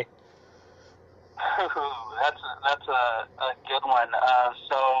this day? That's a good one.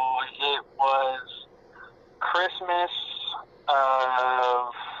 So it was Christmas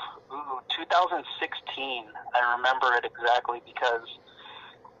of 2016. I remember it exactly because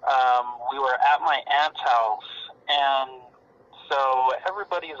we were at my aunt's house, and so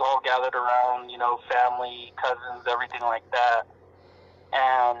everybody's all gathered around, you know, family, cousins, everything like that.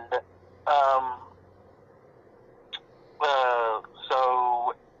 And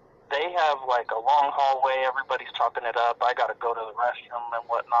like a long hallway. Everybody's chopping it up. I got to go to the restroom and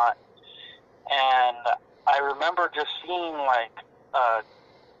whatnot. And I remember just seeing like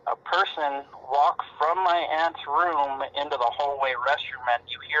a person walk from my aunt's room into the hallway restroom, and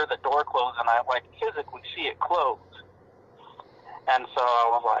you hear the door close, and I like physically see it close. And so I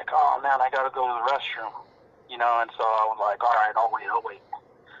was like, oh man, I got to go to the restroom, you know. And so I was like, all right, I'll wait.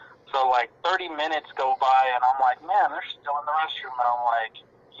 So like 30 minutes go by, and I'm like, man, they're still in the restroom. And I'm like,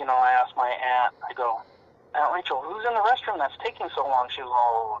 you know, I asked my aunt, I go, Aunt Rachel, who's in the restroom that's taking so long? She goes,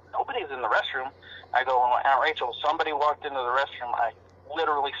 oh, nobody's in the restroom. I go, well, Aunt Rachel, somebody walked into the restroom. I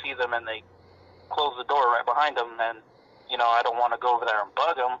literally see them, and they close the door right behind them. And, you know, I don't want to go over there and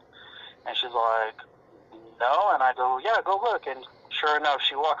bug them. And she's like, no. And I go, yeah, go look. And sure enough,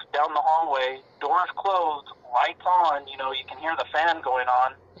 she walks down the hallway, doors closed, lights on, you know, you can hear the fan going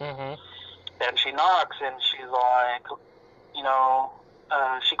on. Mm-hmm. And she knocks, and she's like, you know,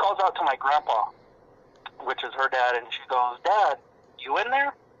 she calls out to my grandpa, which is her dad, and she goes, Dad, you in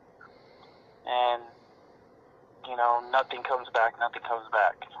there? And, you know, nothing comes back.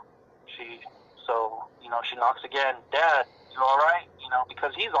 So, you know, she knocks again, Dad, you all right? You know,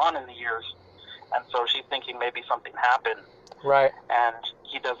 because he's on in the years. And so she's thinking maybe something happened. Right. And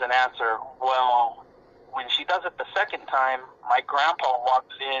he doesn't answer. Well, when she does it the second time, my grandpa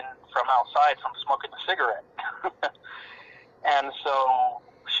walks in from outside from smoking a cigarette. And so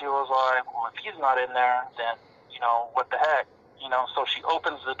she was like, well, if he's not in there, then, you know, what the heck? You know, so she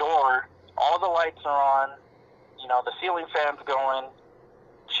opens the door, all the lights are on, you know, the ceiling fan's going.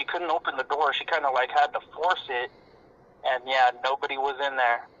 She couldn't open the door. She kind of like had to force it. And yeah, nobody was in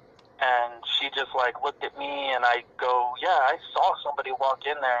there. And she just like looked at me, and I go, yeah, I saw somebody walk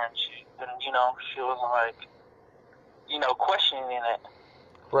in there. And you know, she was like, you know, questioning it.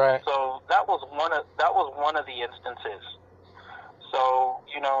 Right. So that was one of the instances. So,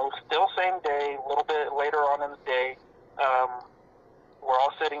 you know, still same day, a little bit later on in the day, we're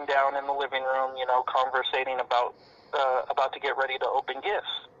all sitting down in the living room, you know, conversating about to get ready to open gifts.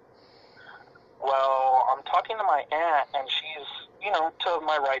 Well, I'm talking to my aunt, and she's, you know, to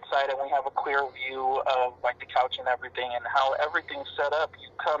my right side, and we have a clear view of, like, the couch and everything, and how everything's set up. You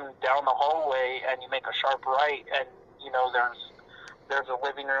come down the hallway, and you make a sharp right, and, you know, there's a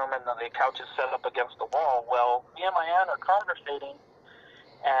living room, and the couch is set up against the wall. Well, me and my aunt are conversating,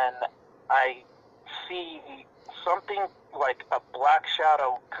 and I see something like a black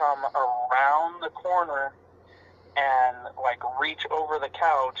shadow come around the corner and, like, reach over the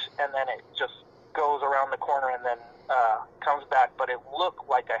couch, and then it just goes around the corner and then comes back. But it looked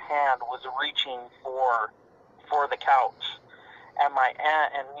like a hand was reaching for the couch. And my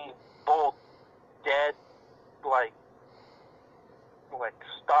aunt and me both dead, like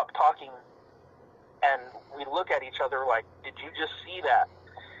stop talking, and we look at each other like, did you just see that?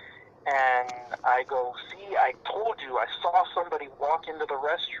 And I go, see, I told you, I saw somebody walk into the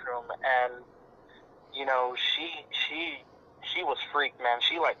restroom, and, you know, she was freaked, man.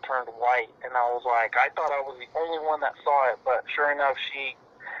 She, like, turned white, and I was like, I thought I was the only one that saw it, but sure enough, she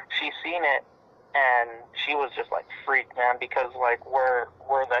seen it, and she was just, like, freaked, man, because, like, where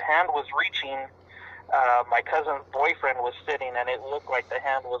the hand was reaching, my cousin's boyfriend was sitting, and it looked like the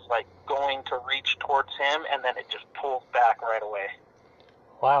hand was, like, going to reach towards him, and then it just pulled back right away.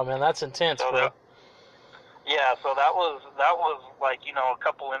 Wow, man, that's intense, so bro. Yeah, so that was like, you know, a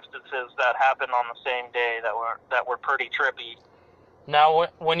couple instances that happened on the same day that were pretty trippy. Now,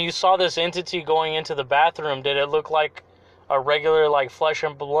 when you saw this entity going into the bathroom, did it look like a regular, like, flesh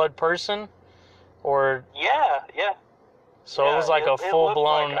and blood person, or? Yeah. So yeah, it was like a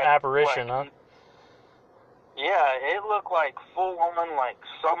full-blown like apparition, huh? Yeah, it looked like full woman, like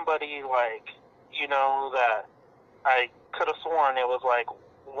somebody, like, you know, that I could have sworn it was like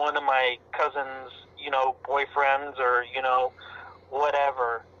one of my cousin's, you know, boyfriends or, you know,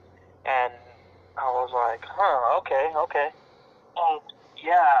 whatever. And I was like, huh, okay. And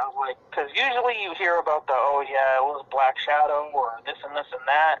yeah, like, because usually you hear about the, oh yeah, it was Black Shadow or this and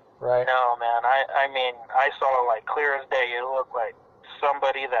that. Right. No, man, I mean, I saw, like, clear as day. It looked like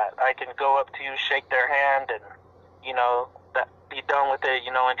somebody that I can go up to, shake their hand, and, you know, that be done with it,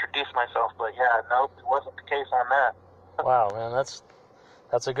 you know, introduce myself. But yeah, nope, it wasn't the case on that. Wow, man, that's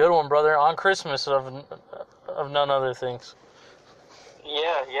a good one, brother. On Christmas, of none other things.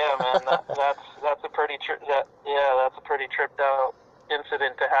 Yeah, man. That's a pretty that's a pretty tripped out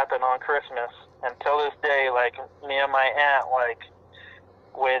incident to happen on Christmas. And till this day, like, me and my aunt, like,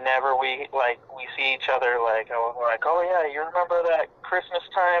 whenever we see each other, like, I was like, oh yeah, you remember that Christmas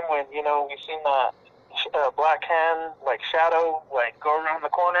time when, you know, we seen that black hand, like, shadow, like, go around the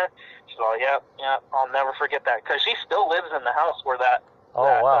corner? She's like, yep, I'll never forget that, because she still lives in the house where that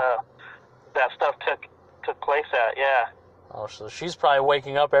that stuff took place at. Yeah. Oh, so she's probably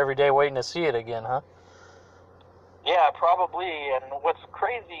waking up every day waiting to see it again, huh? Yeah, probably. And what's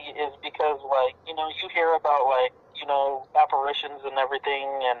crazy is because, like, you know, you hear about, like, you know, apparitions and everything,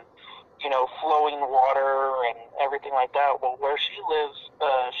 and, you know, flowing water and everything like that. Well, where she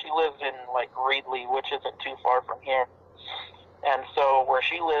lives in, like, Reedley, which isn't too far from here. And so where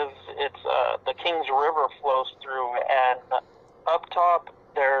she lives, it's the Kings River flows through, and up top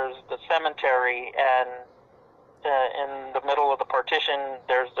there's the cemetery, and in the middle of the partition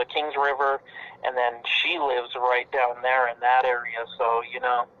there's the Kings River, and then she lives right down there in that area. So, you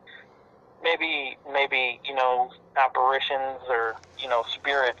know, maybe you know, apparitions or, you know,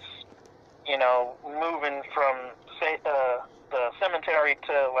 spirits, you know, moving from the cemetery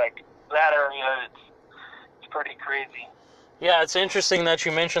to, like, that area. It's pretty crazy. Yeah, it's interesting that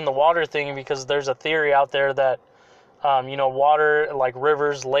you mentioned the water thing, because there's a theory out there that, you know, water, like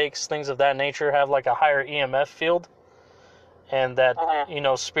rivers, lakes, things of that nature, have like a higher EMF field, and that, you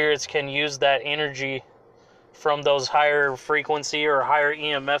know, spirits can use that energy from those higher frequency or higher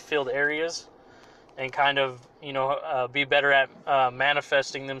EMF field areas and kind of, you know, be better at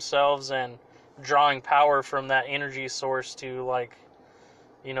manifesting themselves and drawing power from that energy source to, like,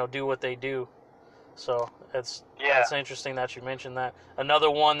 you know, do what they do. So it's interesting that you mentioned that.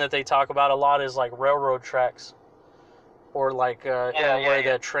 Another one that they talk about a lot is like railroad tracks, or like anywhere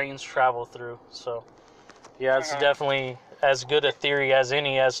that trains travel through. So yeah, it's definitely as good a theory as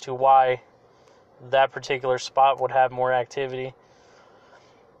any as to why that particular spot would have more activity.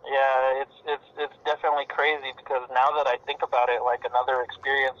 Yeah, it's definitely crazy, because now that I think about it, like, another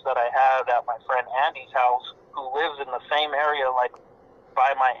experience that I had at my friend Andy's house, who lives in the same area, like,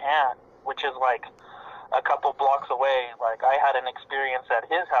 by my aunt, which is like a couple blocks away. Like, I had an experience at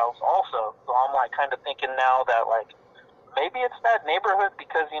his house also. So I'm, like, kind of thinking now that, like, maybe it's that neighborhood,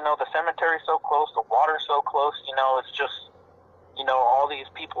 because, you know, the cemetery's so close, the water's so close, you know, it's just, you know, all these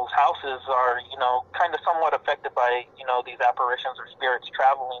people's houses are, you know, kind of somewhat affected by, you know, these apparitions or spirits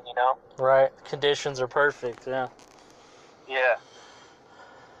traveling, you know? Right. Conditions are perfect, yeah. Yeah.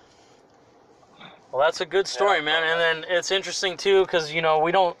 Well, that's a good story, man. And then it's interesting, too, because, you know,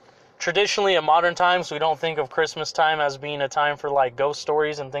 we don't, traditionally in modern times, we don't think of Christmas time as being a time for, like, ghost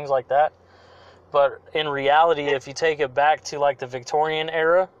stories and things like that. But in reality, if you take it back to, like, the Victorian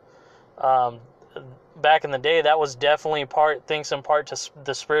era, back in the day, that was definitely thanks in part to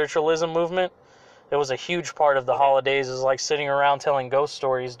the spiritualism movement. It was a huge part of the holidays, is like sitting around telling ghost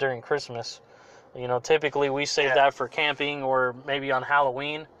stories during Christmas. You know, typically we save that for camping or maybe on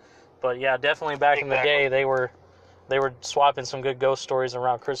Halloween. But yeah, definitely back in the day, they were swapping some good ghost stories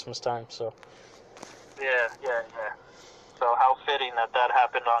around Christmas time. So Yeah. So how fitting that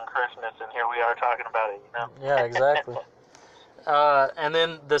happened on Christmas, and here we are talking about it, you know? Yeah, exactly. And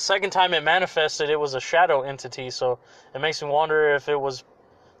then the second time it manifested, it was a shadow entity. So it makes me wonder if it was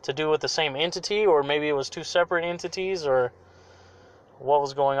to do with the same entity, or maybe it was two separate entities, or what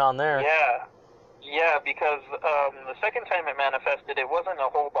was going on there. Yeah, because the second time it manifested, it wasn't a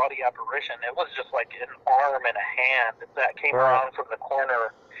whole body apparition. It was just like an arm and a hand that came around from the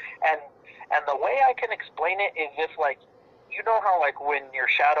corner. And the way I can explain it is if, like, you know how, like, when your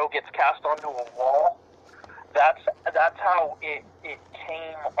shadow gets cast onto a wall, that's how it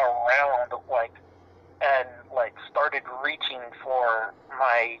came around, like, and, like, started reaching for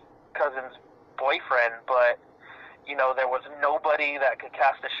my cousin's boyfriend, but, you know, there was nobody that could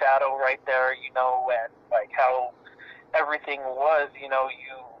cast a shadow right there, you know, and, like, how everything was, you know,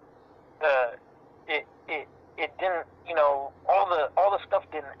 it didn't, you know, all the stuff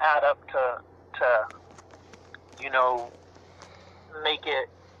didn't add up to you know, make it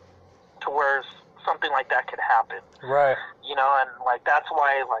to where something like that could happen. Right. You know, and, like, that's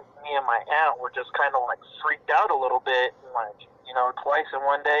why, like, me and my aunt were just kind of, like, freaked out a little bit, and, like, you know, twice in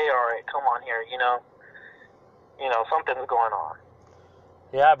one day, all right, come on here, you know, something's going on.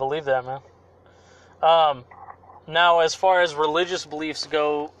 Yeah, I believe that, man. Now, as far as religious beliefs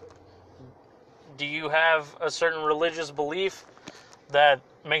go, do you have a certain religious belief that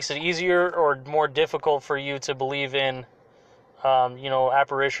makes it easier or more difficult for you to believe in, you know,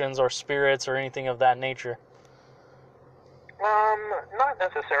 apparitions or spirits or anything of that nature? Not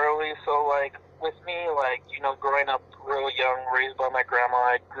necessarily. So, like, with me, like, you know, growing up real young, raised by my grandma,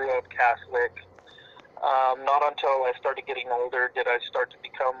 I grew up Catholic. Not until I started getting older did I start to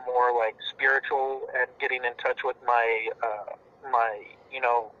become more, like, spiritual and getting in touch with my, you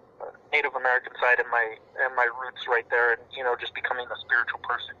know, Native American side and my roots right there, and, you know, just becoming a spiritual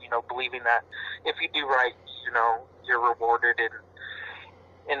person, you know, believing that if you do right, you know, you're rewarded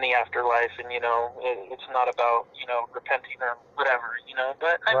in the afterlife, and, you know, it's not about, you know, repenting or whatever, you know,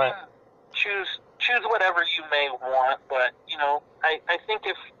 but I mean, choose whatever you may want, but, you know, I think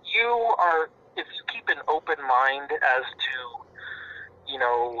if you keep an open mind as to, you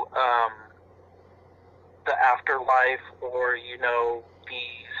know, the afterlife, or, you know,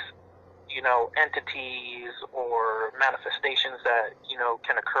 these, you know, entities or manifestations that, you know,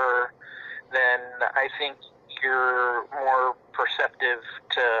 can occur, then I think you're more perceptive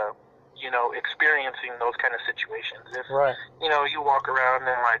to, you know, experiencing those kind of situations. If, Right. you know, you walk around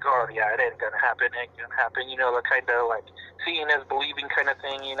and like, oh, yeah, it ain't gonna happen, you know, the kind of, like, seeing is believing kind of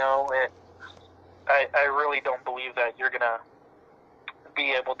thing, you know, I really don't believe that you're gonna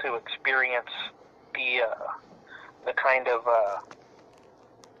be able to experience the kind of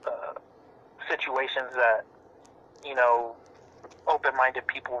situations that, you know, open-minded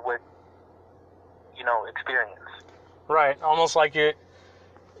people would, you know, experience. Right. Almost like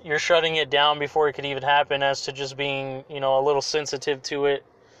you're shutting it down before it could even happen, as to just being, you know, a little sensitive to it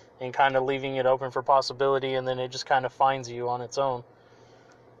and kind of leaving it open for possibility, and then it just kind of finds you on its own.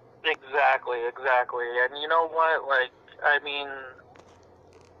 Exactly. And you know what? Like, I mean,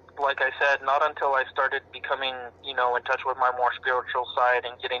 like I said, not until I started becoming, you know, in touch with my more spiritual side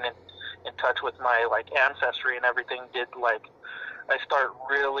and getting in touch with my, like, ancestry and everything did, like, I start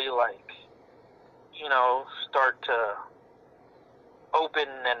really, like, you know, start to open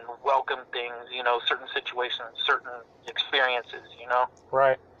and welcome things, you know, certain situations, certain experiences, you know?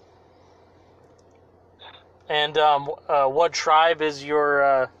 Right. And what tribe is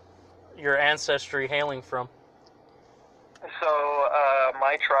your ancestry hailing from? So,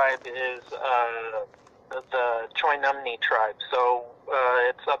 my tribe is the Choinumni tribe. So,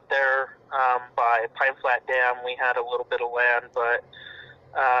 it's up there by Pine Flat Dam. We had a little bit of land, but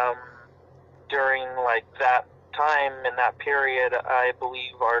during, like, that time, in that period, I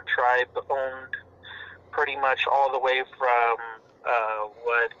believe our tribe owned pretty much all the way from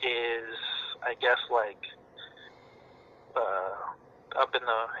what is, I guess, like, up in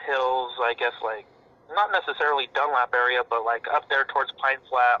the hills, I guess, like, not necessarily Dunlap area, but, like, up there towards Pine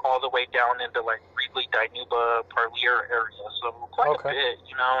Flat, all the way down into, like, Reedley, Dinuba, Parlier area. So quite a bit,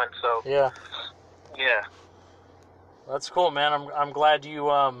 you know, and so yeah. That's cool, man. I'm glad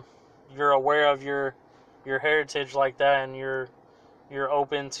you're aware of your heritage like that, and you're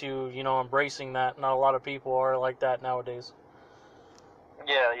open to, you know, embracing that. Not a lot of people are like that nowadays.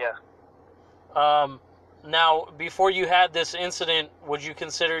 Yeah. Now, before you had this incident, would you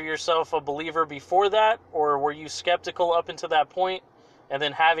consider yourself a believer before that, or were you skeptical up until that point, and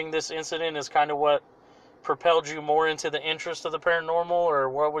then having this incident is kind of what propelled you more into the interest of the paranormal, or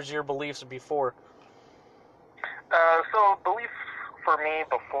what was your beliefs before? So beliefs for me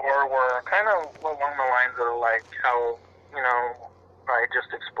before were kind of along the lines of, like, how, you know, I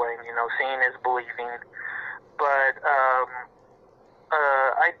just explained, you know, seeing is believing. But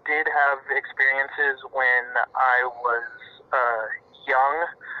I did have experiences when I was young,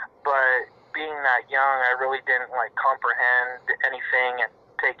 but being that young, I really didn't, like, comprehend anything and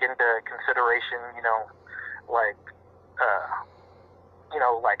take into consideration, you know, like,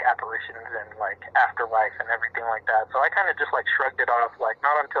 apparitions and, like, afterlife and everything like that. So I kind of just, like, shrugged it off, like,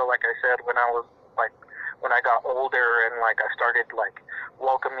 not until, like I said, when I was, like, when I got older and, like, I started, like,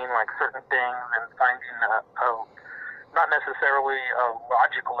 welcoming, like, certain things and finding not necessarily a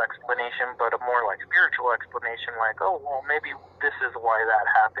logical explanation, but a more, like, spiritual explanation, like, oh, well, maybe this is why that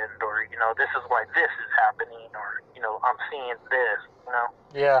happened, or, you know, this is why this is happening, or, you know, I'm seeing this, you know?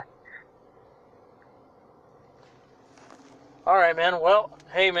 Yeah. All right, man. Well,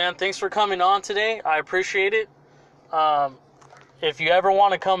 hey, man, thanks for coming on today. I appreciate it. If you ever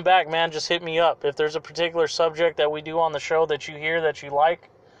want to come back, man, just hit me up. If there's a particular subject that we do on the show that you hear that you like,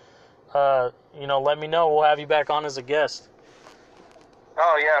 you know, let me know. We'll have you back on as a guest.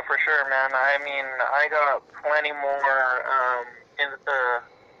 Oh, yeah, for sure, man. I mean, I got plenty more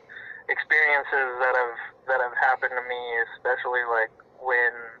experiences that have happened to me, especially, like,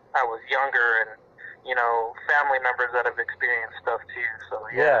 when I was younger, and, you know, family members that have experienced stuff too. So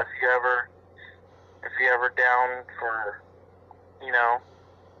yeah. if you ever down for, you know,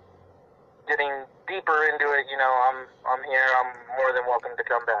 getting deeper into it, you know, I'm here. I'm more than welcome to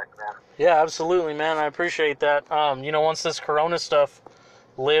come back, man. Yeah, absolutely, man. I appreciate that. You know, once this Corona stuff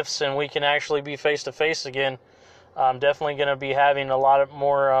lifts and we can actually be face to face again, I'm definitely going to be having a lot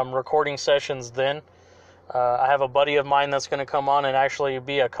more recording sessions then. I have a buddy of mine that's going to come on and actually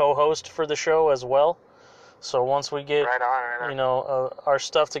be a co-host for the show as well. So once we get, right on. You know, our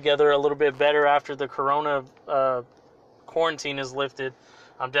stuff together a little bit better after the Corona quarantine is lifted,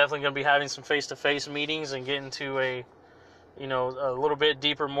 I'm definitely going to be having some face-to-face meetings and getting to a little bit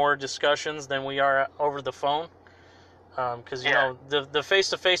deeper, more discussions than we are over the phone. Because, you know, the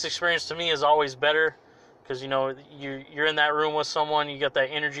face-to-face experience to me is always better. Because, you know, you're in that room with someone, you got that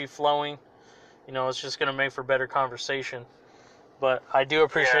energy flowing. You know, it's just going to make for better conversation. But I do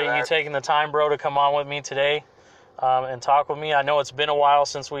appreciate you taking the time, bro, to come on with me today and talk with me. I know it's been a while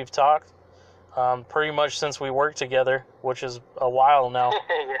since we've talked. Pretty much since we worked together, which is a while now.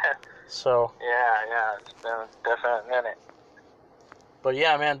 Yeah. So. Yeah, it's been a definite minute. But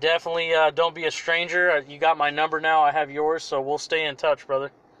yeah, man, definitely don't be a stranger. You got my number now. I have yours, so we'll stay in touch,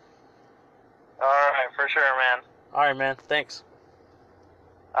 brother. All right, for sure, man. All right, man. Thanks.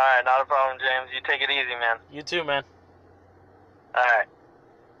 All right, not a problem, James. You take it easy, man. You too, man. All right.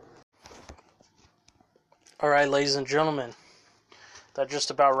 All right, ladies and gentlemen. That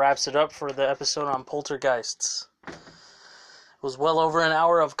just about wraps it up for the episode on Poltergeists. It was well over an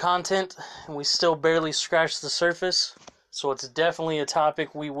hour of content, and we still barely scratched the surface, so it's definitely a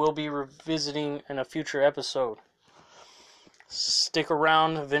topic we will be revisiting in a future episode. Stick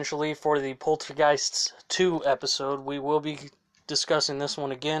around eventually for the Poltergeists 2 episode. We will be discussing this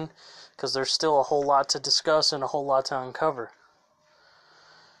one again, because there's still a whole lot to discuss and a whole lot to uncover.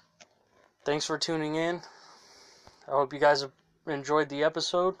 Thanks for tuning in. I hope you guys have enjoyed the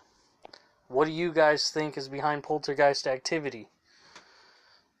episode. What do you guys think is behind poltergeist activity?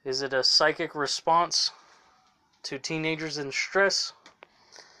 Is it a psychic response to teenagers in stress?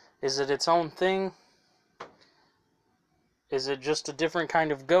 Is it its own thing? Is it just a different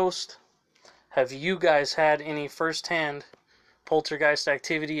kind of ghost? Have you guys had any first-hand poltergeist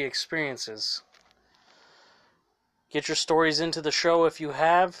activity experiences? Get your stories into the show if you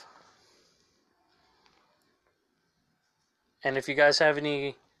have. And if you guys have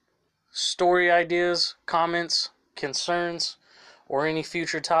any story ideas, comments, concerns, or any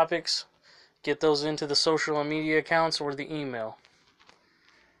future topics, get those into the social media accounts or the email.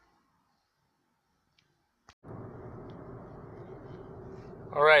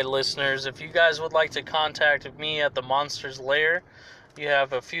 Alright, listeners, if you guys would like to contact me at the Monsters Lair, you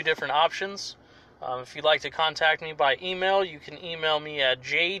have a few different options. If you'd like to contact me by email, you can email me at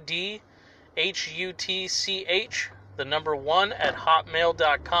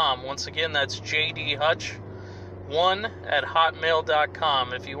jdhutch1@hotmail.com. Once again, that's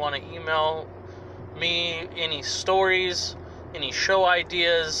jdhutch1@hotmail.com. If you want to email me any stories, any show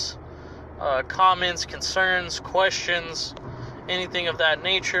ideas, comments, concerns, questions, anything of that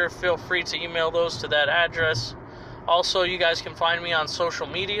nature, feel free to email those to that address. Also, you guys can find me on social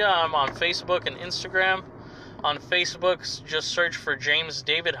media. I'm on Facebook and Instagram. On Facebook, just search for James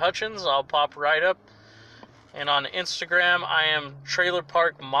David Hutchins. I'll pop right up. And on Instagram, I am Trailer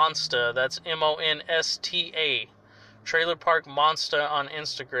Park Monsta. That's Monsta. Trailer Park Monsta on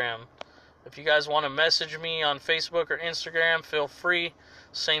Instagram. If you guys want to message me on Facebook or Instagram, feel free.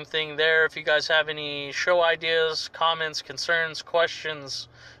 Same thing there. If you guys have any show ideas, comments, concerns, questions,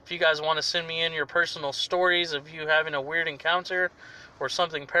 if you guys want to send me in your personal stories of you having a weird encounter or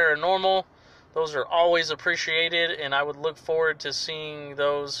something paranormal, those are always appreciated, and I would look forward to seeing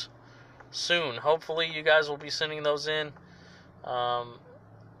those soon. Hopefully you guys will be sending those in.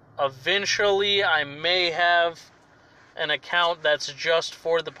 Eventually I may have an account that's just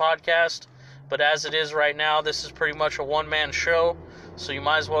for the podcast, but as it is right now, this is pretty much a one-man show, so you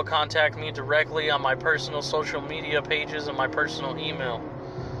might as well contact me directly on my personal social media pages and my personal email.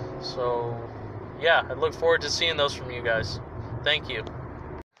 So yeah, I look forward to seeing those from you guys. Thank you.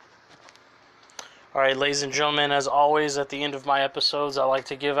 Alright, ladies and gentlemen, as always, at the end of my episodes, I like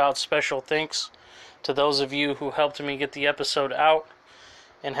to give out special thanks to those of you who helped me get the episode out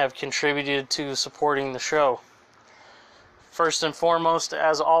and have contributed to supporting the show. First and foremost,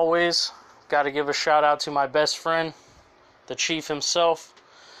 as always, got to give a shout out to my best friend, the Chief himself,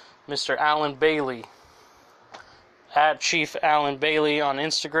 Mr. Alan Bailey, at Chief Alan Bailey on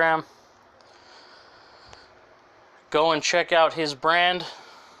Instagram. Go and check out his brand,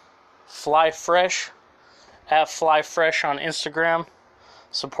 Fly Fresh, at Fly Fresh on Instagram.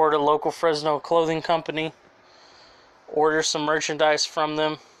 Support a local Fresno clothing company. Order some merchandise from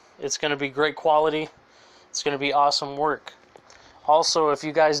them. It's going to be great quality. It's going to be awesome work. Also, if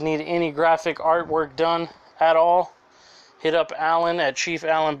you guys need any graphic artwork done at all, hit up Alan at Chief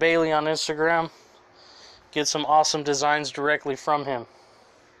Alan Bailey on Instagram. Get some awesome designs directly from him.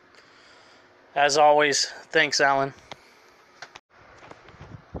 As always, thanks, Alan.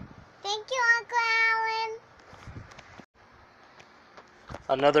 Thank you, Uncle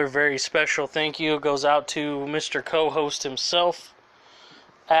Alan. Another very special thank you goes out to Mr. Co-host himself,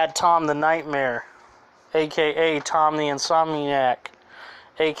 at Tom the Nightmare, a.k.a. Tom the Insomniac,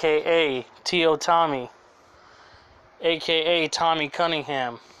 a.k.a. T.O. Tommy, a.k.a. Tommy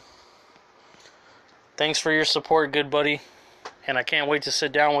Cunningham. Thanks for your support, good buddy. And I can't wait to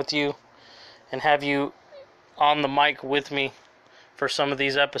sit down with you and have you on the mic with me for some of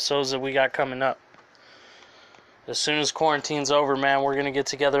these episodes that we got coming up. As soon as quarantine's over, man, we're going to get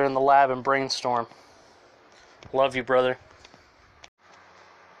together in the lab and brainstorm. Love you, brother.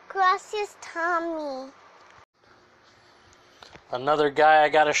 Gracias, Tommy. Another guy I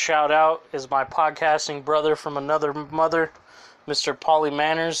got to shout out is my podcasting brother from another mother, Mr. Paulie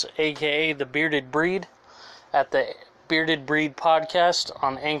Manners, a.k.a. The Bearded Breed, at the Bearded Breed podcast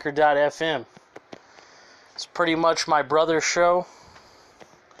on Anchor.fm. It's pretty much my brother's show.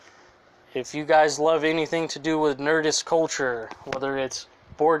 If you guys love anything to do with nerdist culture, whether it's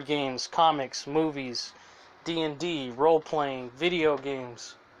board games, comics, movies, D&D, role-playing, video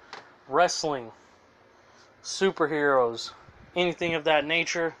games, wrestling, superheroes, anything of that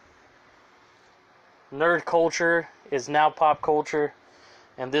nature, nerd culture is now pop culture,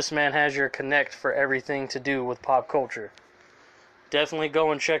 and this man has your connect for everything to do with pop culture. Definitely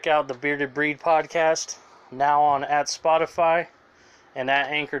go and check out the Bearded Breed podcast, now on at Spotify and at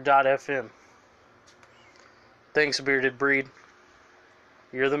Anchor.fm. Thanks, Bearded Breed.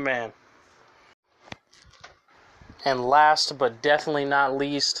 You're the man. And last but definitely not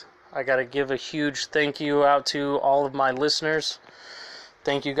least, I gotta give a huge thank you out to all of my listeners.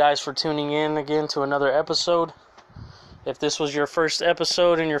 Thank you guys for tuning in again to another episode. If this was your first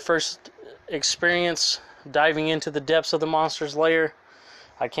episode and your first experience diving into the depths of the Monsters Lair,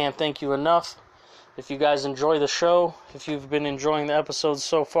 I can't thank you enough. If you guys enjoy the show, if you've been enjoying the episodes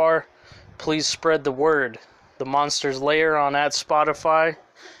so far, please spread the word. The Monsters Lair on at Spotify,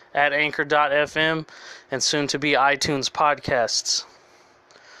 at Anchor.fm, and soon to be iTunes podcasts.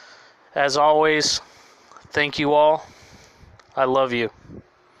 As always, thank you all. I love you.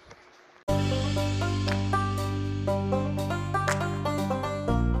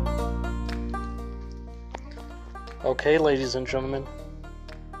 Okay, ladies and gentlemen,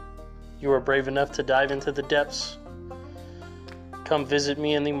 you were brave enough to dive into the depths. Come visit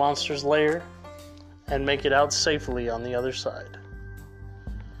me in the Monsters Lair and make it out safely on the other side.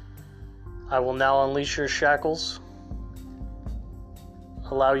 I will now unleash your shackles,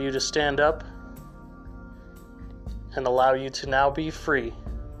 allow you to stand up, and allow you to now be free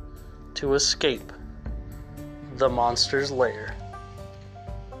to escape the Monsters Lair.